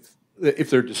investors if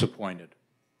they're disappointed?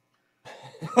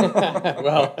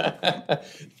 Well,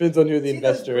 depends on who the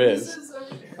investor is.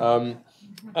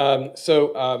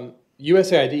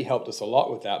 USAID helped us a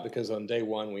lot with that because on day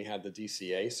one we had the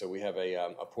DCA, so we have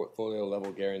a portfolio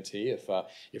level guarantee. If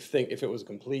it was a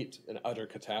complete and utter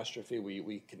catastrophe,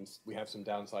 we have some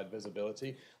downside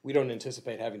visibility. We don't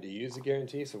anticipate having to use the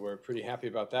guarantee, so we're pretty happy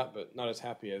about that, but not as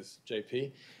happy as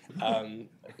JP.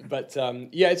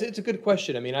 Yeah, it's a good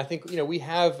question. I mean, I think, you know, we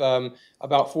have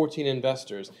about 14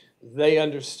 investors. They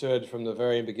understood from the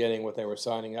very beginning what they were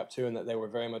signing up to and that they were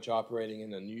very much operating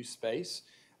in a new space.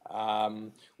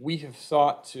 We have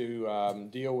sought to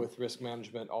deal with risk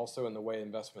management also in the way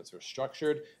investments are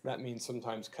structured. That means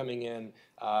sometimes coming in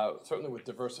certainly with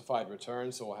diversified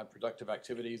returns, so we'll have productive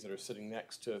activities that are sitting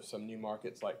next to some new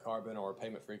markets like carbon or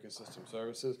payment for ecosystem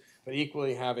services, but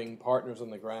equally having partners on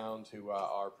the ground who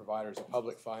are providers of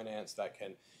public finance that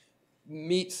can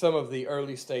meet some of the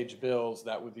early stage bills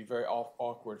that would be very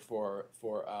awkward for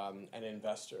an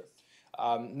investor.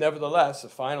 Nevertheless, the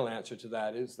final answer to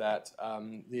that is that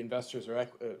the investors are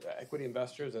equity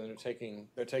investors, and they're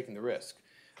taking the risk.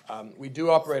 We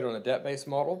do operate on a debt-based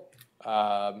model,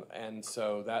 and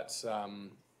so that's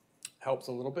helps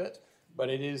a little bit.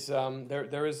 But it is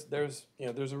there's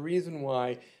a reason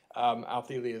why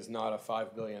Althelia is not a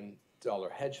 $5 billion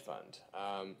hedge fund.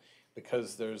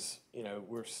 Because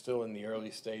we're still in the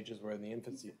early stages, we're in the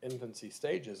infancy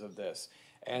stages of this,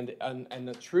 and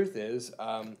the truth is,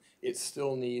 it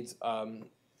still needs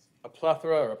a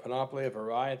plethora or a panoply, a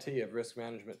variety of risk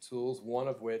management tools. One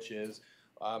of which is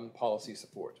policy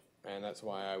support, and that's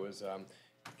why I was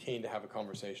keen to have a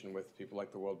conversation with people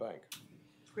like the World Bank.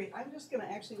 Great. I'm just going to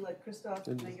actually let Christoph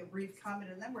make a brief comment,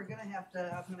 and then I'm going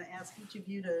to ask each of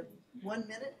you to 1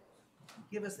 minute.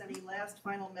 Give us any last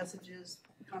final messages,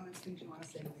 comments, things you want to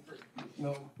say to the group.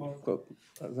 No, more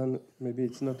then maybe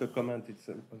it's not a comment, it's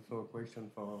also a question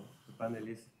for the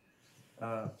panelists.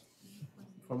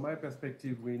 From my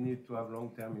perspective, we need to have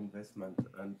long-term investment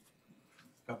and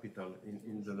capital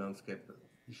in the landscape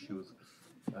issues.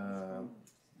 And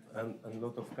a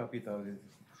lot of capital is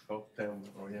short-term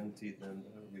oriented and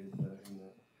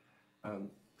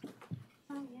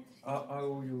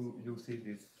how you see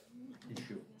this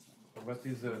issue? What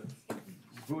is a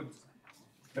good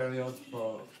period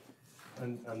for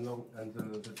and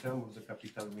the term of the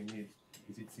capital we need?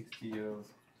 Is it 60 years,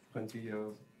 20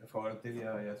 years? For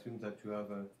Althelia, I assume that you have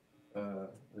a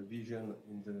vision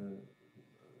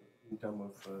in terms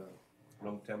of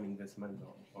long-term investment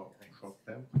or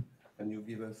short-term. Can you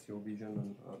give us your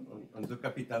vision on the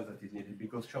capital that is needed?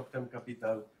 Because short-term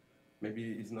capital maybe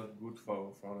is not good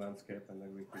for landscape and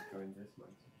agriculture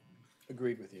investments.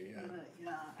 Agreed with you,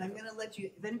 yeah. I'm going to let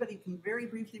you, if anybody can very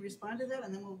briefly respond to that,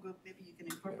 and then we'll go, maybe you can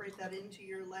incorporate that into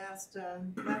your last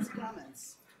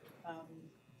comments.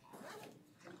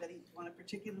 Anybody want to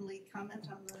particularly comment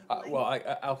on the well,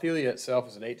 Althelia itself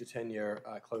is an 8 to 10 year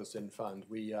closed-end fund.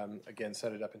 We, again,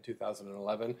 set it up in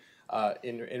 2011.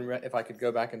 If I could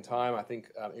go back in time, I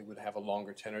think it would have a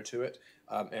longer tenor to it.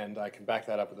 And I can back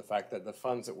that up with the fact that the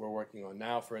funds that we're working on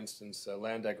now, for instance,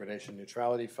 Land Degradation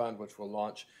Neutrality Fund, which will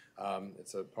launch,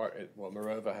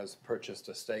 Morova has purchased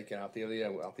a stake in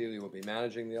Althelia. Althelia will be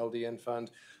managing the LDN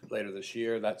fund later this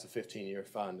year. That's a 15-year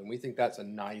fund. And we think that's a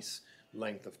nice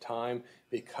length of time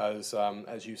because,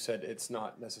 as you said, it's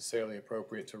not necessarily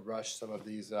appropriate to rush some of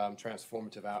these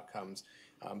transformative outcomes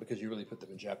because you really put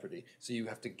them in jeopardy. So you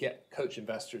have to coach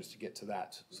investors to get to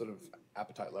that sort of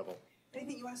appetite level.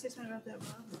 Anything you want to say something about that,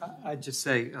 Rob? I'd just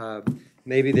say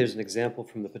maybe there's an example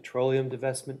from the petroleum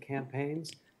divestment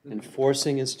campaigns and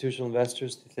forcing institutional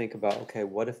investors to think about, okay,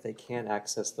 what if they can't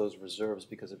access those reserves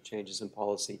because of changes in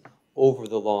policy over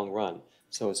the long run?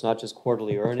 So it's not just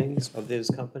quarterly earnings of these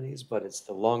companies, but it's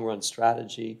the long-run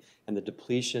strategy and the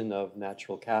depletion of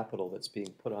natural capital that's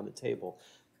being put on the table.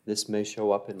 This may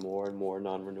show up in more and more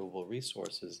non-renewable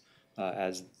resources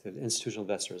as the institutional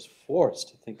investor is forced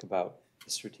to think about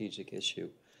the strategic issue.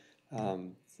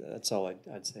 That's all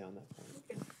I'd say on that point.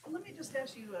 Okay. Well, let me just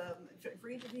ask you, for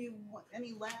each of you,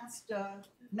 any last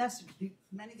message?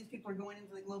 Many of these people are going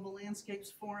into the Global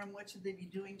Landscapes Forum. What should they be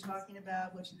doing, talking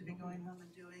about? What should they be going home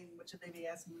and doing? What should they be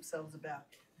asking themselves about?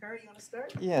 Kurt, you want to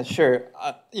start? Yeah, sure.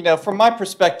 From my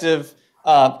perspective,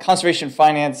 conservation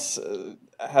finance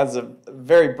has a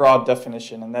very broad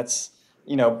definition, and that's,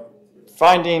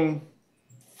 finding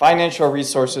financial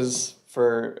resources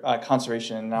for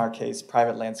conservation, in our case,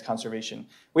 private lands conservation.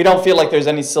 We don't feel like there's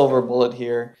any silver bullet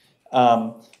here.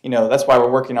 That's why we're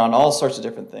working on all sorts of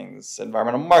different things: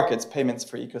 environmental markets, payments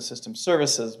for ecosystem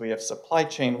services. We have supply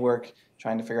chain work,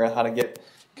 trying to figure out how to get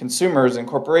consumers and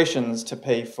corporations to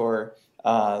pay for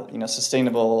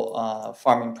sustainable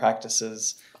farming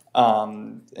practices,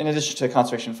 in addition to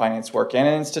conservation finance work and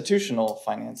institutional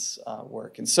finance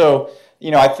work. And so,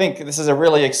 I think this is a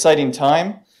really exciting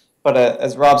time, but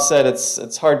as Rob said,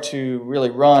 it's hard to really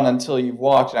run until you've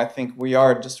walked. And I think we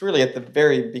are just really at the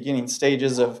very beginning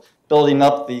stages of building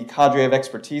up the cadre of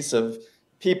expertise of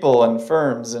people and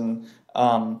firms and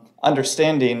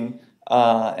understanding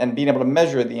and being able to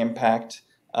measure the impact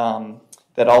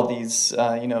that all these,